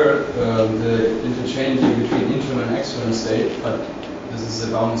infer the interchanging between internal and external state, but this is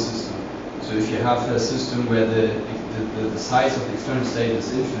a bounded system. So if you have a system where the size of the external state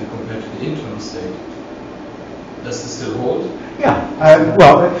is infinite compared to the internal state, does this still hold? Yeah.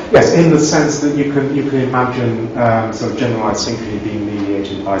 Well, yes, in the sense that you can imagine sort of generalized synchrony being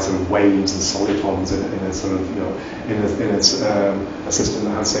mediated by sort of waves and solitons in a sort of in a system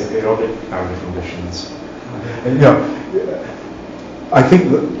that has, say, periodic boundary conditions. And, I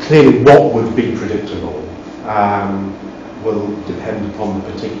think that clearly what would be predictable will depend upon the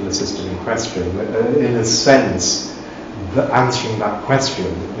particular system in question. In a sense, answering that question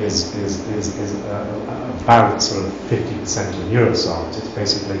is about sort of 50% of neuroscience. It's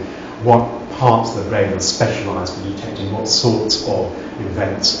basically what parts of the brain are specialised for detecting what sorts of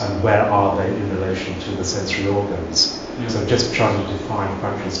events and where are they in relation to the sensory organs. Yeah. So just trying to define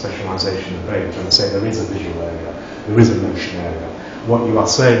functional specialisation of the brain, trying to say there is a visual area, there is a motion area. What you are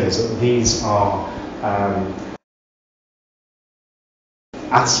saying is that these are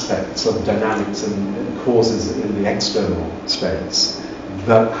aspects of dynamics and causes in the external space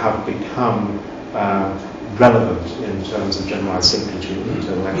that have become relevant in terms of generalized synchrony between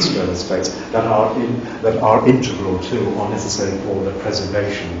internal and external space that are integral to or necessary for the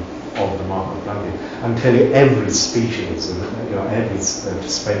preservation of the Markov blanket. And clearly every species, every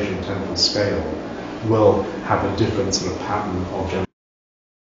spatial temporal scale will have a different sort of pattern of general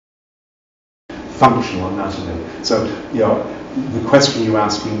functional anatomy. So, the question you're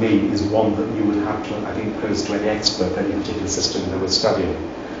asking me is one that you would have to, I think, pose to any expert, any particular system that we're studying.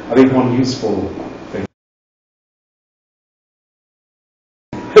 I think one useful thing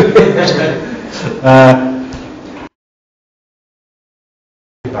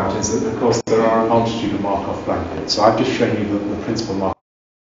about is that, of course, there are a multitude of Markov blankets. So I've just shown you the principal Markov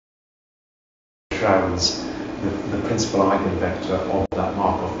shrouds the principal eigenvector of that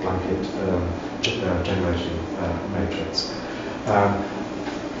Markov blanket generating matrix.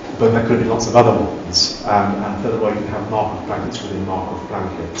 But there could be lots of other ones, and furthermore you can have Markov blankets within Markov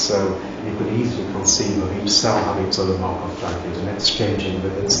blankets. So you could easily conceive of each cell having its own Markov blanket and exchanging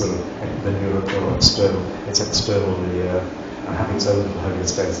with its sort of the neural external, its external milieu, and having its own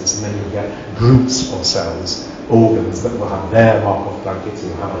homeostasis. And then you get groups of cells, organs that will have their Markov blankets.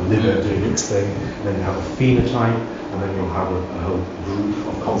 You'll have a liver doing its thing, and then you have a phenotype, and then you'll have a whole group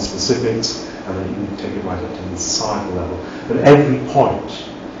of conspecifics, and then you can take it right up to the societal level. But at every point,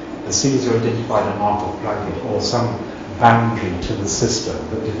 as soon as you identify a Markov blanket or some boundary to the system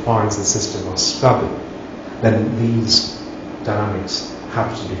that defines the system of study, then these dynamics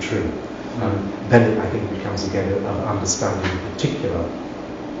have to be true. Then it, I think, becomes again of understanding the particular,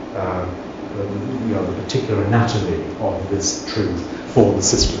 the particular anatomy of this truth for the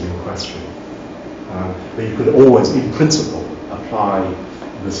system in question. But you could always, in principle, apply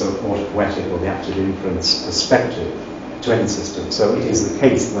the sort of autopoietic or the active inference perspective to any system. So it is the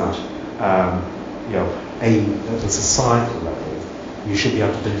case that, at the societal level, you should be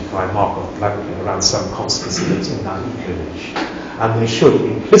able to identify a Markov blanket around some conspecifics in that image, and they should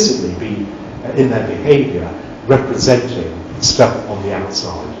implicitly be, in their behaviour, representing stuff on the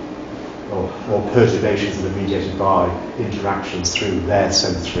outside, or perturbations that are mediated by interactions through their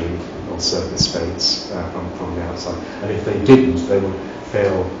sensory or surface space from the outside. And if they didn't, they would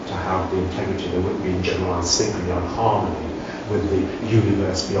fail to have the integrity. They wouldn't be in generalised synchrony and harmony with the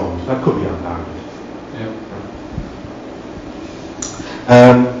universe beyond. That could be unbounded.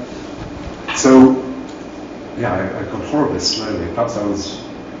 I got horribly slowly. Perhaps I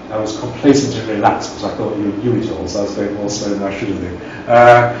was complacent and relaxed because I thought you knew it all, so I was going more slowly than I should have been.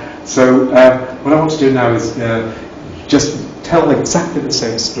 What I want to do now is just tell exactly the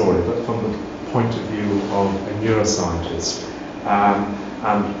same story, but from the point of view of a neuroscientist,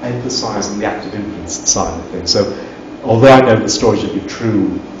 and emphasising the active inference side of things. So, although I know the story should be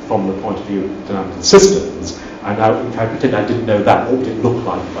true from the point of view of dynamical systems, and if I pretend I didn't know that, what would it look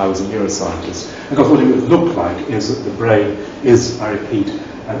like if I was a neuroscientist? Because what it would look like is that the brain is, I repeat,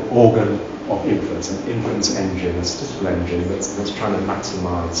 an organ of inference, an inference engine, a statistical engine that's trying to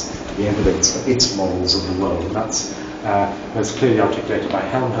maximise the evidence of its models of the world. And that's most clearly articulated by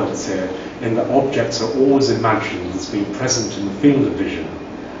Helmholtz here, in that objects are always imagined as being present in the field of vision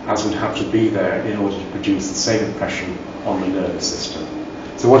as would have to be there in order to produce the same impression on the nervous system.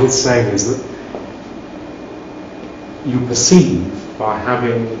 So what he's saying is that you perceive by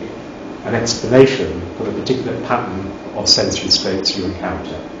having an explanation for the particular pattern of sensory states you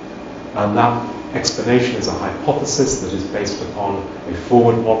encounter. And that explanation is a hypothesis that is based upon a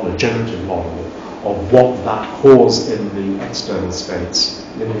forward model, a generative model, of what that cause in the external states,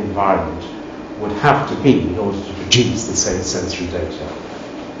 in the environment, would have to be in order to produce the same sensory data.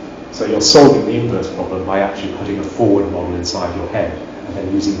 So you're solving the inverse problem by actually putting a forward model inside your head and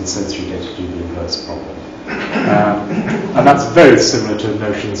then using the sensory data to do the inverse problem. And that's very similar to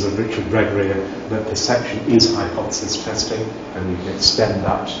notions of Richard Gregory that perception is hypothesis testing, and you can extend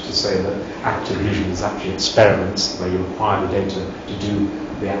that to say that active vision is actually experiments where you apply the data to do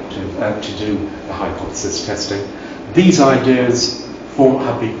the hypothesis testing. These ideas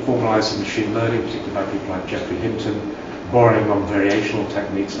have been formalised in machine learning, particularly by people like Geoffrey Hinton, borrowing on variational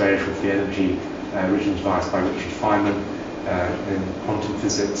techniques, variation free energy, originally devised by Richard Feynman in quantum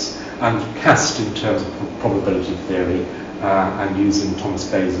physics, and cast in terms of probability theory, and using Thomas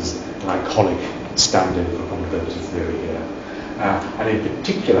Bayes' glycolic stand-in for probability theory here. And in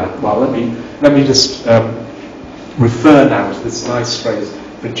particular, well, let me just refer now to this nice phrase,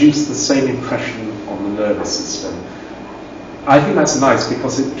 produce the same impression on the nervous system. I think that's nice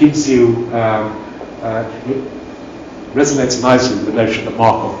because it gives you, it resonates nicely with the notion that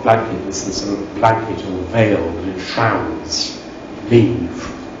Markov blanket is the sort of blanket or veil that enshrouds me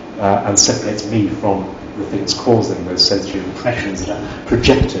and separates me from the things causing those sensory impressions that are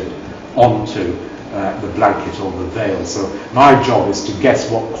projected onto the blanket or the veil. So my job is to guess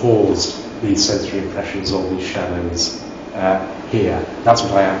what caused these sensory impressions or these shadows here. That's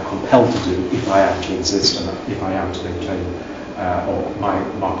what I am compelled to do if I am to exist and if I am to maintain or my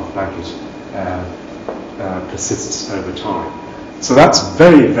Markov blanket persists over time. So that's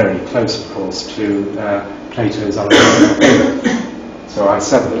very, very close, of course, to Plato's idea. So I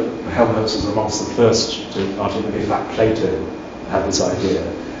said that Helmholtz was amongst the first to articulate that Plato had this idea.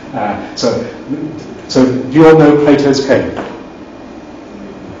 So do you all know Plato's cave?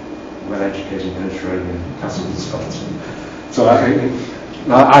 Well-educated Mediterranean classical scholars. So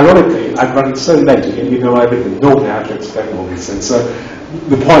ironically, I'm running so late, you know everything. Normally I have to explain all these things. So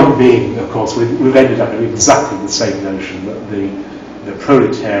the point being, of course, we've ended up with exactly the same notion that the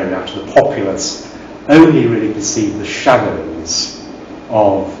proletariat, the populace, only really perceive the shadows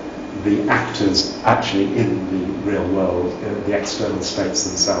of the actors actually in the real world, the external states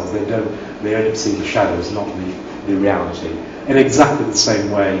themselves. They only perceive the shadows, not the reality. In exactly the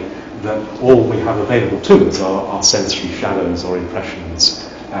same way that all we have available to us are sensory shadows or impressions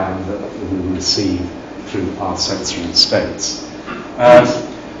that we receive through our sensory states.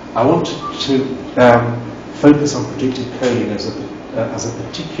 I want to focus on predictive coding as a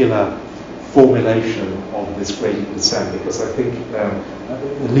particular formulation of this gradient descent, because I think,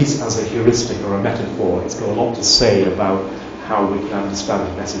 at least as a heuristic or a metaphor, it's got a lot to say about how we can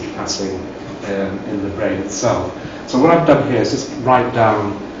understand message passing in the brain itself. So what I've done here is just write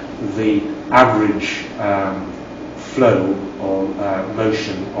down the average flow or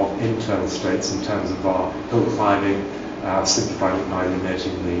motion of internal states in terms of our hill climbing, simplifying it by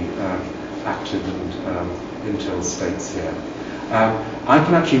eliminating the active and internal states here. I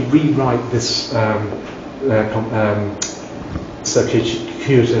can actually rewrite this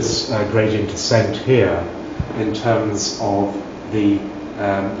circuitous gradient descent here in terms of the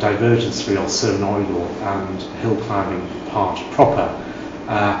divergence-free or solenoidal and hill climbing part proper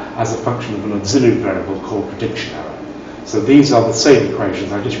as a function of an auxiliary variable called prediction error. So these are the same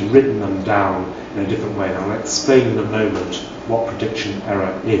equations, I've just written them down in a different way, and I'll explain in a moment what prediction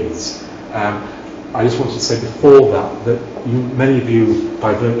error is. I just wanted to say before that many of you,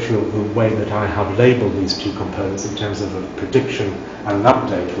 by virtue of the way that I have labelled these two components in terms of a prediction and an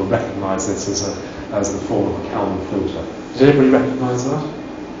update, will recognise this as the form of a Kalman filter. Does anybody recognise that?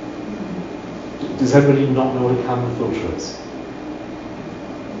 Does everybody not know what a Kalman filter is?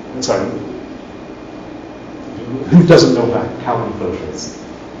 Sorry. Who doesn't know what a Kalman filter is?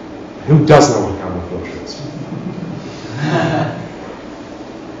 Who does know what a Kalman filter is?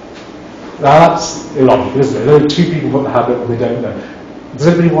 Now that's illogical, isn't it? There are two people that have it and they don't know. Does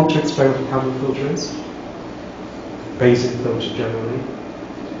anybody want to explain what a Kalman filter is? Bayesian filter generally?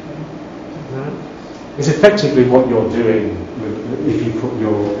 No? It's effectively what you're doing if you put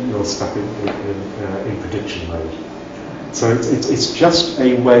your stuff in prediction mode. So it's just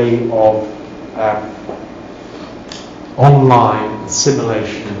a way of online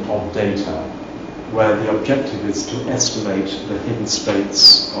simulation of data where the objective is to estimate the hidden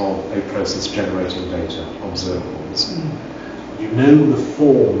states of a process generating data, observables. You know the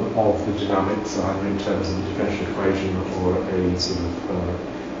form of the dynamics either in terms of the differential equation or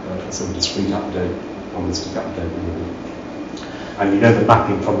a sort of discrete update, holistic update really. And you know the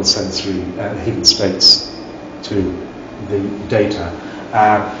mapping from the sensory hidden states to the data.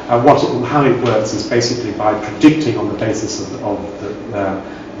 And how it works is basically by predicting on the basis of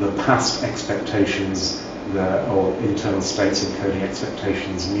the past expectations or internal states encoding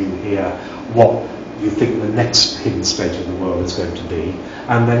expectations new here, what you think the next hidden state of the world is going to be,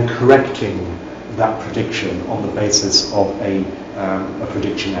 and then correcting that prediction on the basis of a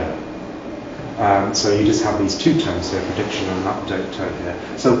prediction error. So you just have these two terms here, prediction and an update term here.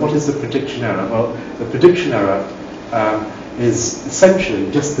 So what is the prediction error? Well, the prediction error is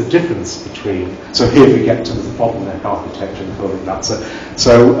essentially just the difference between. So here we get to the bottleneck architecture and calling that. So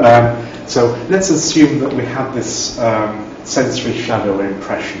let's assume that we have this sensory shadow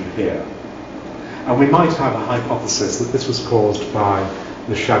impression here, and we might have a hypothesis that this was caused by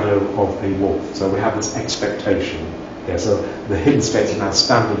the shadow of a wolf. So we have this expectation here. So the hidden states are now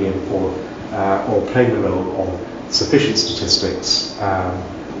standing in for or playing the role of sufficient statistics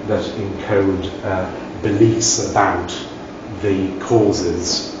that encode beliefs about the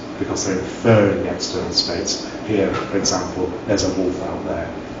causes because they're inferring the external states. Here, for example, there's a wolf out there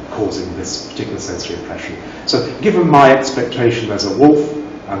causing this particular sensory impression. So given my expectation there's a wolf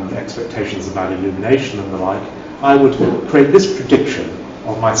and expectations about illumination and the like, I would create this prediction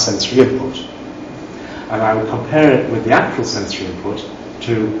of my sensory input. and I would compare it with the actual sensory input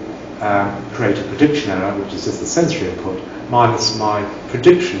to create a prediction error, which is just the sensory input, minus my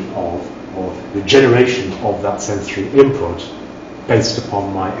prediction of, or the generation of that sensory input based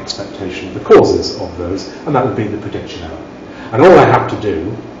upon my expectation of the causes of those, and that would be the prediction error. And all I have to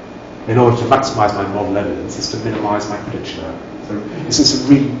do, in order to maximise my model evidence, is to minimise my prediction error. So this is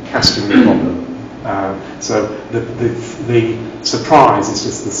a recasting the problem. So the surprise is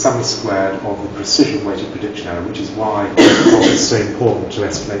just the sum squared of the precision-weighted prediction error, which is why it's so important to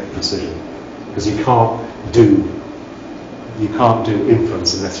estimate precision, because you can't do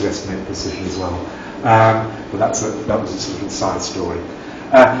inference unless you estimate precision as well. But that was a sort of side story.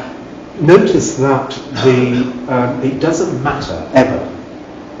 Notice that it doesn't matter ever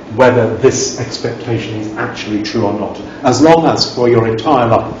whether this expectation is actually true or not, as long as for your entire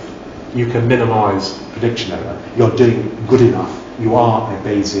life you can minimise prediction error. You're doing good enough. You are a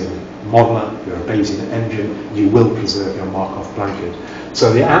Bayesian modeler, you're a Bayesian engine, you will preserve your Markov blanket.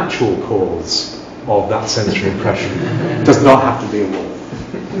 So the actual cause of that sensory impression does not have to be a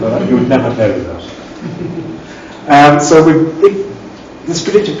wolf. You would never know that. This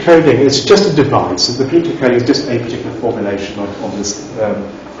predictive coding is just a device, and the predictive coding is just a particular formulation of this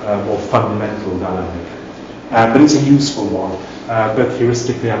more fundamental dynamic. But it's a useful one, both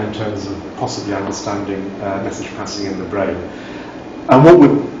heuristically and in terms of possibly understanding message passing in the brain. And what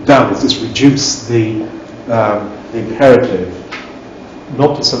we've done is just reduce the imperative,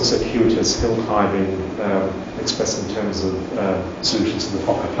 not to some circuitous hill climbing expressed in terms of solutions to the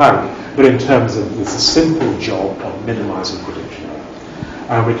Fokker-Planck, but in terms of the simple job of minimising prediction error.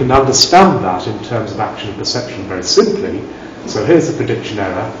 And we can understand that in terms of action and perception very simply. So here's the prediction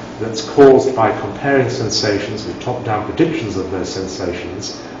error that's caused by comparing sensations with top-down predictions of those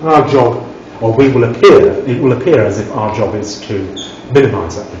sensations. And our job, or it will appear as if our job is to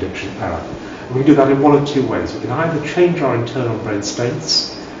minimise that prediction error. And we can do that in one of two ways. We can either change our internal brain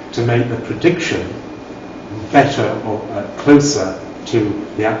states to make the prediction better or closer to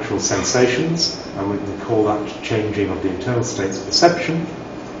the actual sensations, and we can call that changing of the internal states of perception,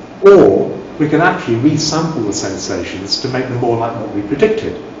 or we can actually resample the sensations to make them more like what we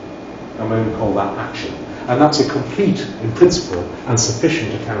predicted, and we can call that action. And that's a complete, in principle, and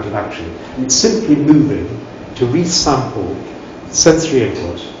sufficient account of action. It's simply moving to resample sensory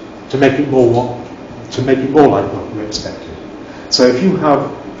input to make it more like what you expected. So if you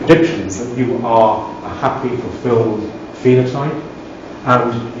have predictions that you are a happy, fulfilled phenotype,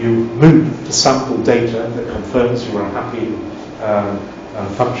 and you move to sample data that confirms you are a happy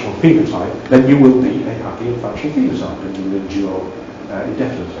functional phenotype, then you will be a happy and functional phenotype, and you will endure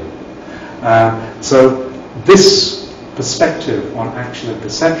indefinitely. So this perspective on action and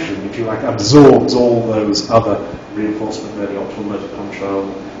perception, if you like, absorbs all those other reinforcement learning, optimal motor control,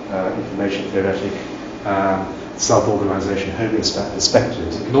 information theoretic, self-organisation, homeostatic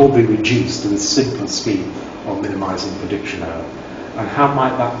perspectives. It can all be reduced to this simple scheme of minimising prediction error. And how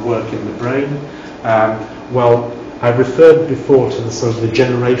might that work in the brain? Well, I referred before to the sort of the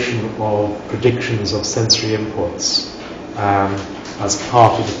generation of predictions of sensory inputs as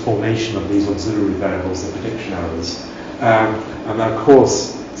part of the formation of these auxiliary variables, the prediction errors. And that, of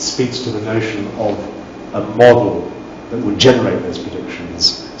course, speaks to the notion of a model that would generate those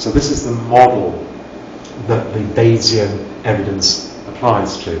predictions. So this is the model that the Bayesian evidence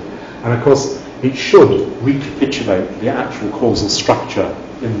applies to. And of course, it should recapitulate the actual causal structure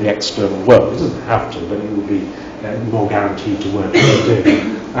in the external world. It doesn't have to, but it will be more guaranteed to work as it did.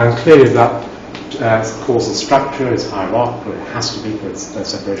 And clearly that causal structure is hierarchical. It has to be for its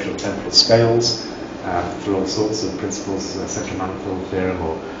separation of temporal scales through all sorts of principles, central manifold theorem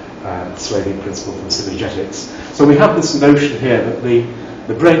or Slavian principle from synergetics. So we have this notion here that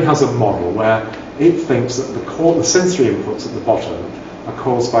the brain has a model where it thinks that the sensory inputs at the bottom are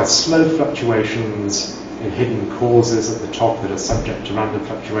caused by slow fluctuations in hidden causes at the top that are subject to random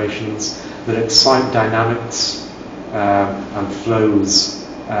fluctuations, that excite dynamics and flows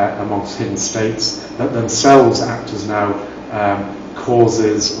amongst hidden states, that themselves act as now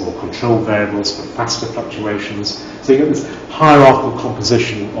causes or control variables for faster fluctuations. So you get this hierarchical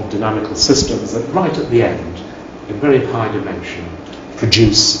composition of dynamical systems that right at the end, in very high dimension,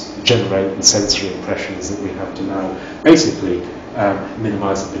 generate the sensory impressions that we have to now basically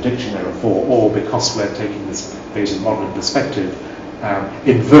minimise the prediction error for, or because we're taking this Bayesian modelling perspective,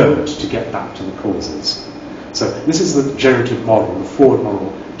 invert to get back to the causes. So this is the generative model, the forward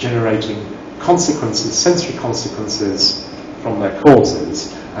model, generating consequences, sensory consequences from their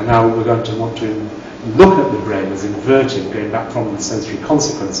causes, and now we're going to want to look at the brain as inverting, going back from the sensory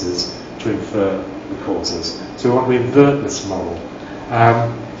consequences to infer the causes. So we want to invert this model.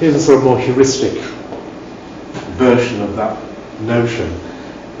 Here's a sort of more heuristic version of that notion.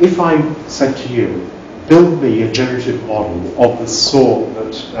 If I said to you, build me a generative model of the sort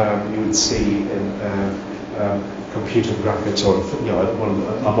that you would see in computer graphics or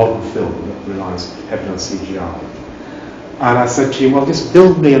a modern film that relies heavily on CGI. And I said to you, well, just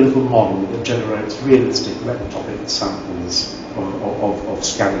build me a little model that generates realistic metatropic samples of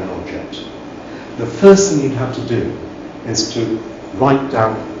scanning an object. The first thing you'd have to do is to write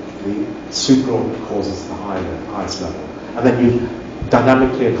down the superordinate causes at the highest level. And then you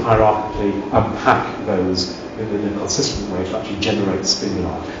dynamically and hierarchically unpack those in a consistent way to actually generate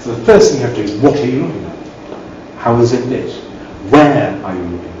stimuli. So the first thing you have to do is, what are you looking at? How is it lit? Where are you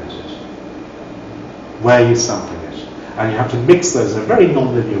looking at it? Where are you sampling it? And you have to mix those in a very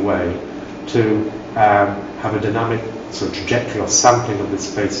non-linear way to have a dynamic sort of trajectory or sampling of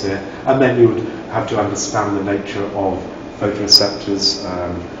this space here. And then you would have to understand the nature of photoreceptors,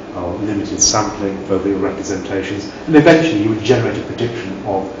 or limited sampling for the representations, and eventually you would generate a prediction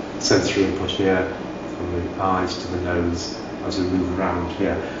of sensory input here, from the eyes to the nose as we move around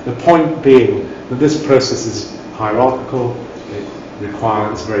here. The point being that this process is hierarchical, it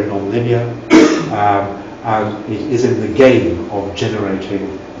requires very non-linear, and it is in the game of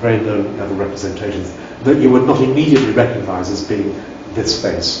generating very low-level representations that you would not immediately recognize as being this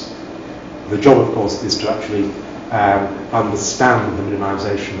space. The job, of course, is to actually understand the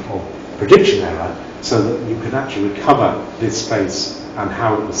minimisation of prediction error so that you can actually recover this space and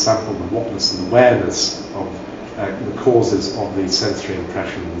how it was sampled, the whatness and awareness of the causes of the sensory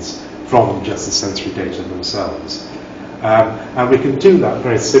impressions from just the sensory data themselves. And we can do that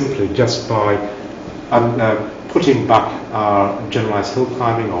very simply just by putting back our generalised hill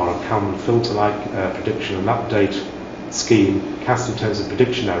climbing or a Kalman filter-like prediction and update scheme cast in terms of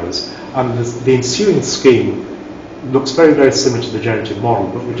prediction errors. And the ensuing scheme looks very, very similar to the generative model,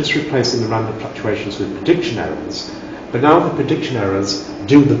 but we're just replacing the random fluctuations with prediction errors. But now the prediction errors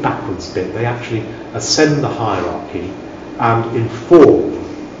do the backwards bit. They actually ascend the hierarchy and inform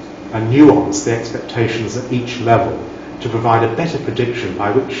and nuance the expectations at each level to provide a better prediction, by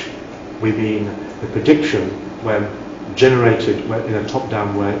which we mean the prediction when generated in a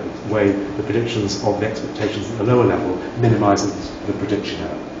top-down way, the predictions of the expectations at the lower level minimises the prediction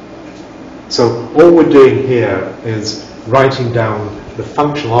error. So all we're doing here is writing down the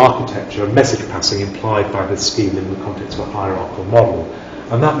functional architecture and message passing implied by this scheme in the context of a hierarchical model.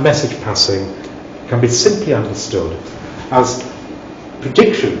 And that message passing can be simply understood as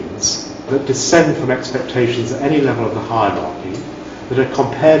predictions that descend from expectations at any level of the hierarchy that are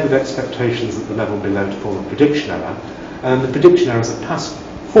compared with expectations at the level below to form a prediction error, and the prediction errors are passed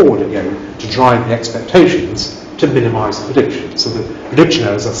forward again to drive the expectations to minimise the prediction. So the prediction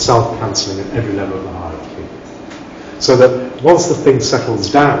errors are self-cancelling at every level of the hierarchy. So that once the thing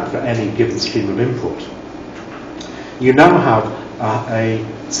settles down for any given stream of input, you now have a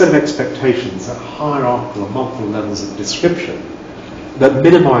set of expectations at hierarchical or multiple levels of description that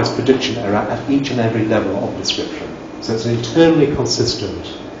minimise prediction error at each and every level of description. So it's an internally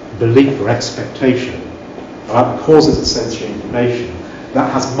consistent belief or expectation about the causes of sensory information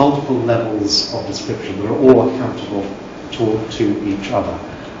that has multiple levels of description that are all accountable to each other.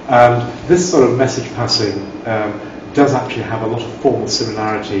 And this sort of message passing does actually have a lot of formal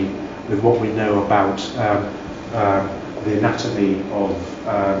similarity with what we know about the anatomy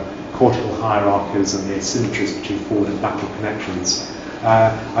of cortical hierarchies and the asymmetries between forward and backward connections.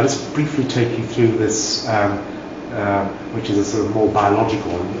 I'll just briefly take you through this, which is a sort of more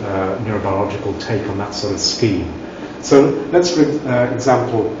biological, neurobiological take on that sort of scheme. So let's, for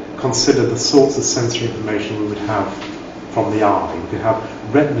example, consider the sorts of sensory information we would have from the eye. We could have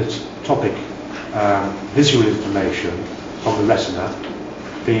retinotopic visual information from the retina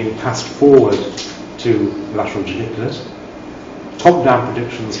being passed forward to the lateral geniculate, top-down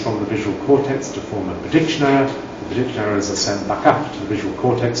predictions from the visual cortex to form a prediction error. The prediction errors are sent back up to the visual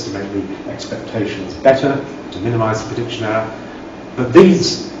cortex to make the expectations better, to minimise the prediction error. But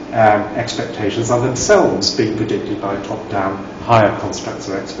these expectations are themselves being predicted by top-down higher constructs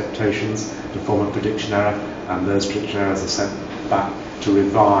or expectations to form a prediction error, and those prediction errors are sent back to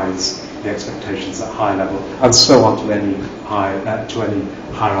revise the expectations at high level, and so on to any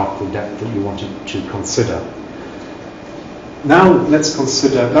hierarchical depth that you wanted to consider. Now let's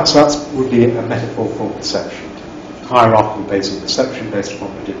consider, that would be a metaphor for perception, hierarchical based on perception based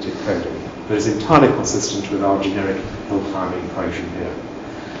upon predictive coding, that is entirely consistent with our generic hill climbing equation here.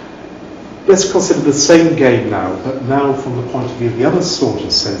 Let's consider the same game now, but now from the point of view of the other sort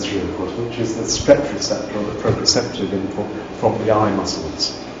of sensory input, which is the stretch receptor or the proprioceptive input from the eye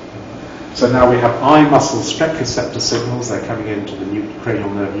muscles. So now we have eye muscle stretch receptor signals, they're coming into the cranial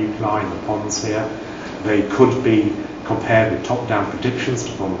nerve nuclei in the pons here. They could be compared with top-down predictions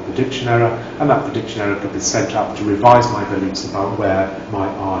to form a prediction error, and that prediction error could be sent up to revise my beliefs about where my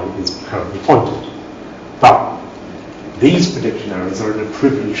eye is currently pointed. But these prediction errors are in a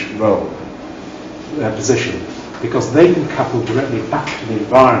privileged position, because they can couple directly back to the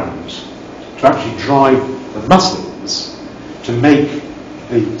environment to actually drive the muscles to make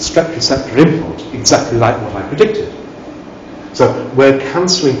the receptor input exactly like what I predicted. So we're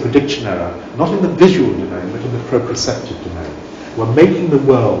cancelling prediction error, not in the visual domain, but in the proprioceptive domain. We're making the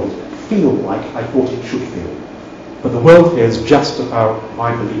world feel like I thought it should feel. But the world here is just about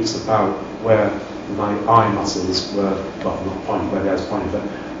my beliefs about where my eye muscles were, well, not pointing where they was pointing, but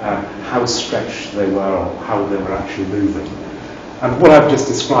how stretched they were or how they were actually moving. And what I've just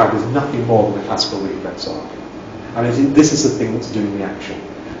described is nothing more than a classical reflex arc. And this is the thing that's doing the action.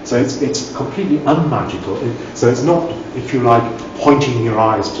 So it's completely unmagical. So it's not, if you like, pointing your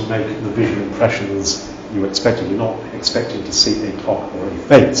eyes to make the visual impressions you're expecting. You're not expecting to see a top or a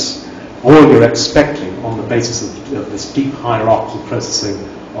face. All you're expecting, on the basis of this deep hierarchical processing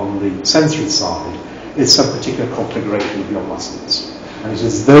on the sensory side, is some particular configuration of your muscles. And it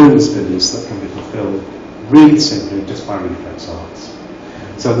is those beliefs that can be fulfilled really simply just by reflex arcs.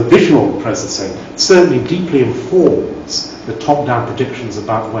 So the visual processing certainly deeply informs the top-down predictions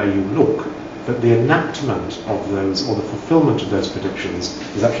about where you look, but the enactment of those, or the fulfillment of those predictions,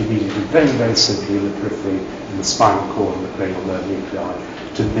 is actually needed to very, very simply in the periphery, in the spinal cord and the cranial nerve nuclei,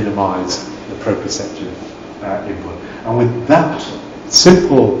 to minimise the proprioceptive input. And with that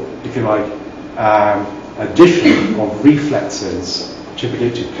simple, if you like, addition of reflexes to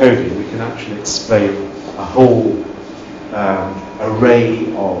predictive coding, we can actually explain a whole array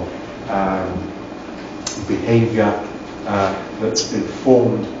of behaviour that's been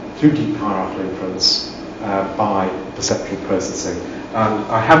formed through deep hierarchical inference by perceptual processing. And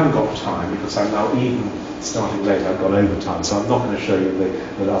I haven't got time, because I'm now even starting late, I've got overtime, so I'm not going to show you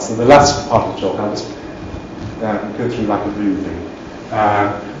the last. And the last part of the talk, I'll just go through like a movie.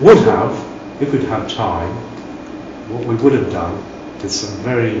 Would have, if we'd had time, what we would have done is some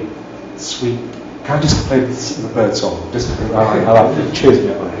very sweet. Can I just play the bird song? Just I like it. It cheers me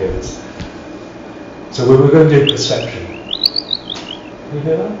up when I hear this. So we were going to do perception. Can you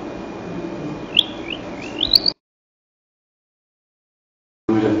hear that?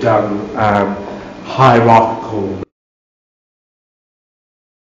 We would have done hierarchical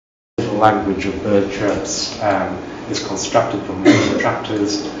language of bird chirps is constructed from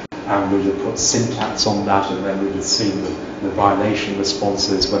attractors, and we would have put syntax on that, and then we would have seen the violation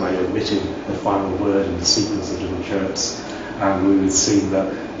responses when I omitted the final word in the sequence of different chirps, and we would have seen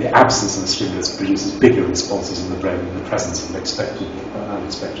that the absence of the stimulus produces bigger responses in the brain than the presence of an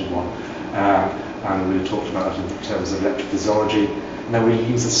unexpected one. And we talked about it in terms of electrophysiology. And then we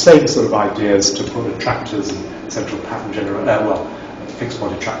use the same sort of ideas to put attractors and central pattern fixed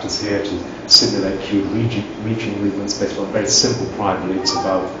point attractors here to simulate cued region movements based on very simple prior beliefs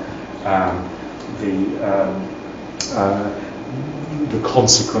about the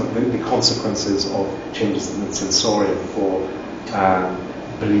consequences of changes in the sensorium for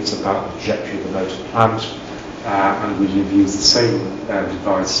beliefs about the trajectory of the motor plant, and we use the same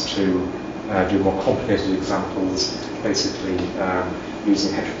device to do more complicated examples, basically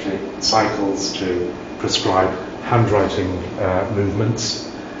using heteroclinic cycles to prescribe handwriting movements,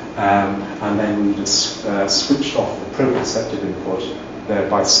 and then we just switched off the proprioceptive input,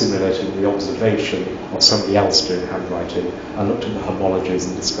 thereby simulating the observation of somebody else doing handwriting, and looked at the homologies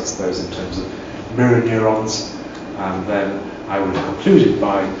and discussed those in terms of mirror neurons. And then I would have concluded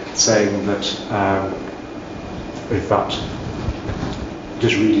by saying that, in fact,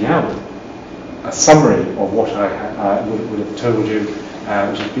 just reading out a summary of what I would have told you,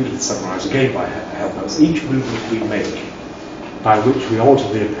 which is beautifully summarised again by Helmholtz. Each movement we make by which we alter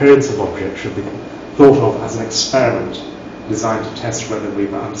the appearance of objects should be thought of as an experiment designed to test whether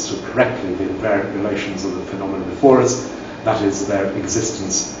we've understood correctly the invariant relations of the phenomena before us, that is, their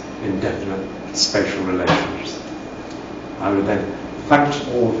existence in definite spatial relations. I would then thank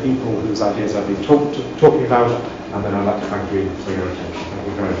all the people whose ideas I've been talking about, and then I'd like to thank you for your attention. Thank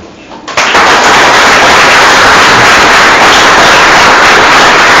you very much.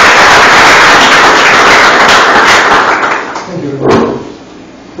 Thank you very much.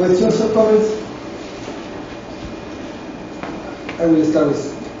 Questions or comments? I will start with.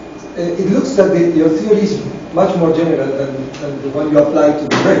 It looks that your theory is much more general than the one you apply to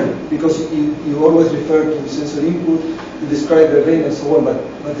the brain, because you always refer to sensory input, you describe the brain and so on, but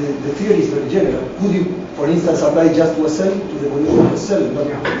the theory is very general. Could you, for instance, apply just to a cell, to the volume of a cell,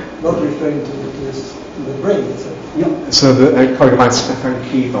 not referring to the brain itself? Yeah. So a colleague of mine, Stefan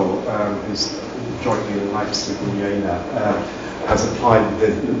Kiewel, who's jointly in IFISC and Jena, has applied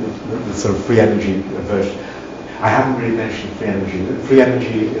the sort of free energy version. I haven't really mentioned free energy. Free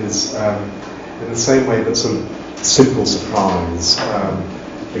energy is in the same way that sort of simple surprise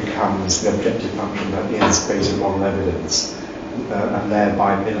becomes the objective function that is Bayesian model evidence, and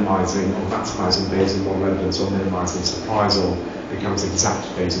thereby minimising or maximising Bayesian model evidence or minimising surprisal becomes exact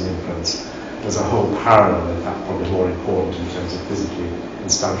Bayesian inference. There's a whole parallel, in fact probably more important in terms of physically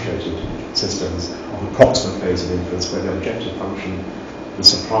instantiated systems, of approximate Bayesian inference where the objective function, the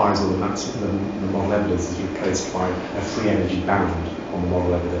surprise or the model evidence is replaced by a free energy bound on the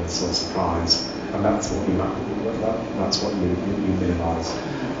model evidence or surprise, and that's what you minimise.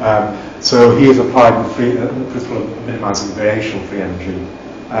 So he has applied the principle of minimising variational free energy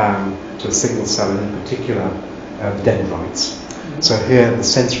to a single cell, and in particular dendrites. So here the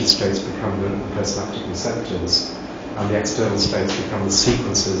sensory states become the postsynaptic receptors, and the external states become the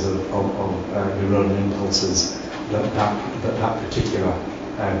sequences of neuronal impulses that particular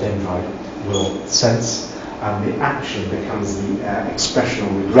dendrite will sense, and the action becomes the expression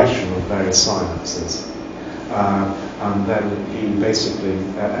or regression of various synapses. And then he basically,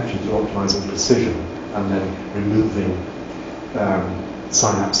 actually through optimizing precision and then removing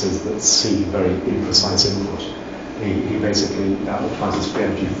synapses that see very imprecise input, he basically optimizes free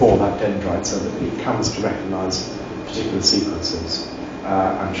energy for that dendrite so that it comes to recognize particular sequences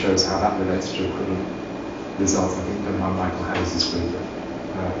and shows how that relates to equivalent results. I think Michael House's group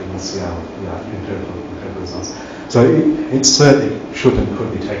in UCL, empirical results. So it certainly should and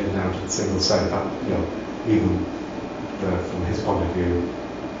could be taken down to the single cell, but even from his point of view,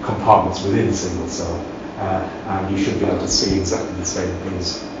 compartments within a single cell, and you should be able to see exactly the same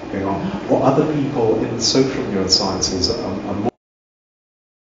things going on. What other people in the social neurosciences are more,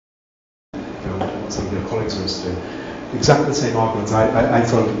 what some of your colleagues are interested in, exactly the same arguments. I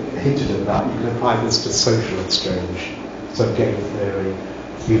sort of hinted at that. You can apply this to social exchange, so game theory,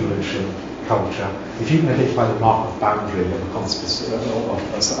 evolution, culture. If you can identify the Markov boundary of a conspecifics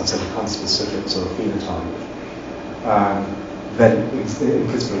or a phenotype, then in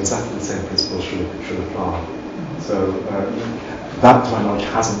principle exactly the same principle should apply. So that, to my knowledge,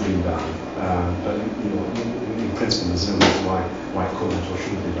 hasn't been done, but in principle there's no reason why it couldn't or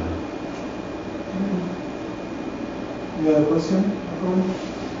shouldn't be done. You have a question?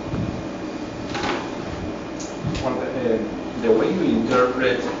 Well, the way you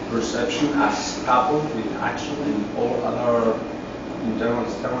interpret perception as coupled with action and all other internal and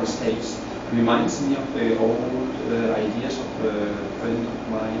external states reminds me of the old ideas of a friend of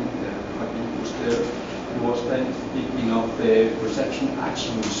mine, Friston, who was then speaking of the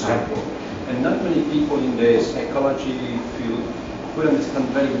perception-action cycle. And not many people in the psychology field could understand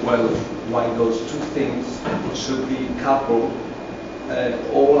very well why those two things should be coupled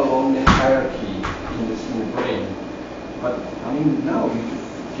all along the hierarchy in the brain. But I mean, now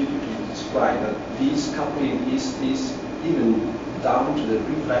you describe that this coupling is even down to the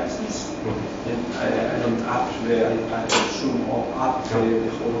reflexes, and up to the, I assume, up to the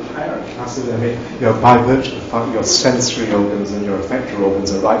whole hierarchy. Absolutely. I mean, by virtue of the fact your sensory organs and your effector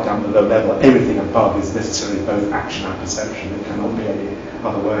organs are right down below level, everything above is necessarily both action and perception. It cannot be any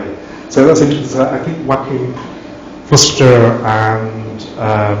other way. So that's interesting. I think Joachim Fuster and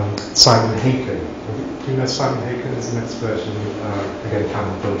Simon Haken. Do you know Simon Haken is an expert in, again,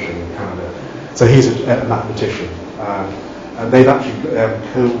 canon filtering in Canada. So he's a mathematician. And they've actually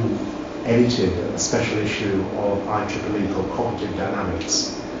co-edited a special issue of IEEE called Cognitive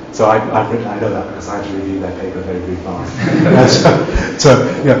Dynamics. So I know that because I had to review their paper very, very fast.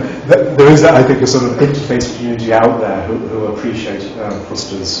 There is, I think, a sort of interface community out there who appreciate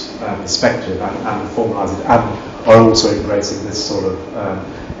Fuster's perspective and formalise it, and are also embracing this sort of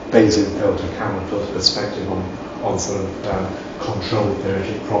Bayesian filter, Kalman filter perspective on sort of controlled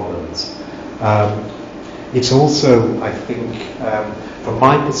theoretic problems. It's also, I think, from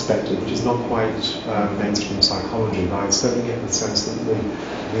my perspective, which is not quite mainstream psychology, but I certainly get the sense that the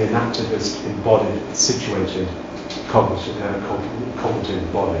enactivist embodied, situated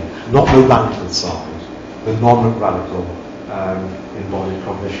cognitive body, not the radical side, the non-radical embodied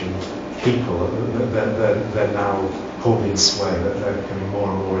cognition people, they're now holding sway, they're becoming more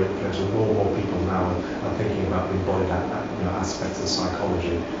and more influential. More and more people now are thinking about the embodied aspects of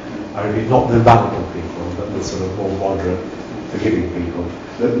psychology. I mean, not the radical people, but the sort of more moderate, forgiving people.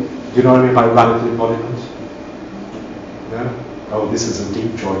 Do you know what I mean by radical embodiment? No? Oh, this is a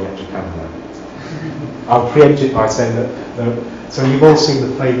deep joy yet to come there. I'll preempt it by saying that. So you've all seen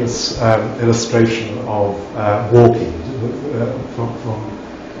the famous illustration of walking.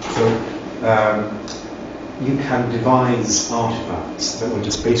 you can devise artifacts that will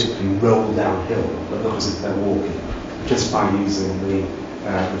just basically roll downhill, but not as if they're walking, just by using the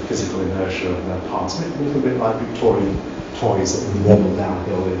physical inertia of their parts. A little bit like Victorian toys that would wobble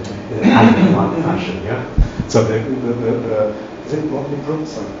downhill in an animal-like fashion, yeah? So is it Rodney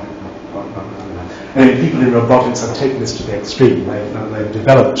Brooks? Anyway, people in robotics have taken this to the extreme. They've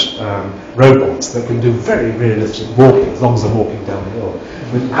developed robots that can do very realistic walking, as long as they're walking down the hill,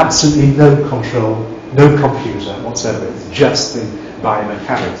 with absolutely no control, no computer whatsoever. It's just the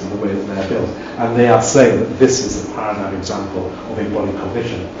biomechanics and the way that they're built. And they are saying that this is a paradigm example of embodied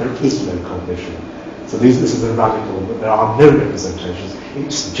cognition. There is no cognition. So this is a radical, but there are no representations.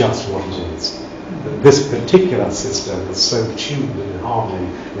 It's just what it is. This particular system is so tuned and in harmony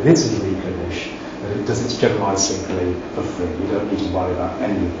with its Eureka niche that it does its generalized synchrony for free. You don't need to worry about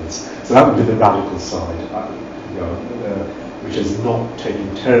any of this. So that would be the radical side, which is not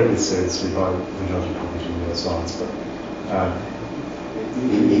taken terribly seriously by the majority of cognitive neuroscience, but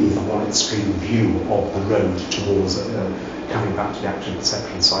it is one extreme view of the road towards coming back to the action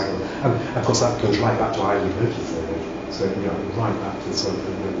perception cycle. And of course that goes right back to Ivy motor theory. So right back to sort of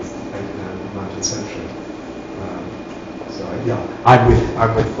the 19th century. So I'm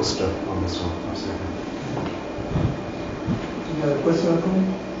with Fuster on this one. Absolutely. Any other question or comment?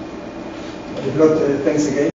 If not, thanks again.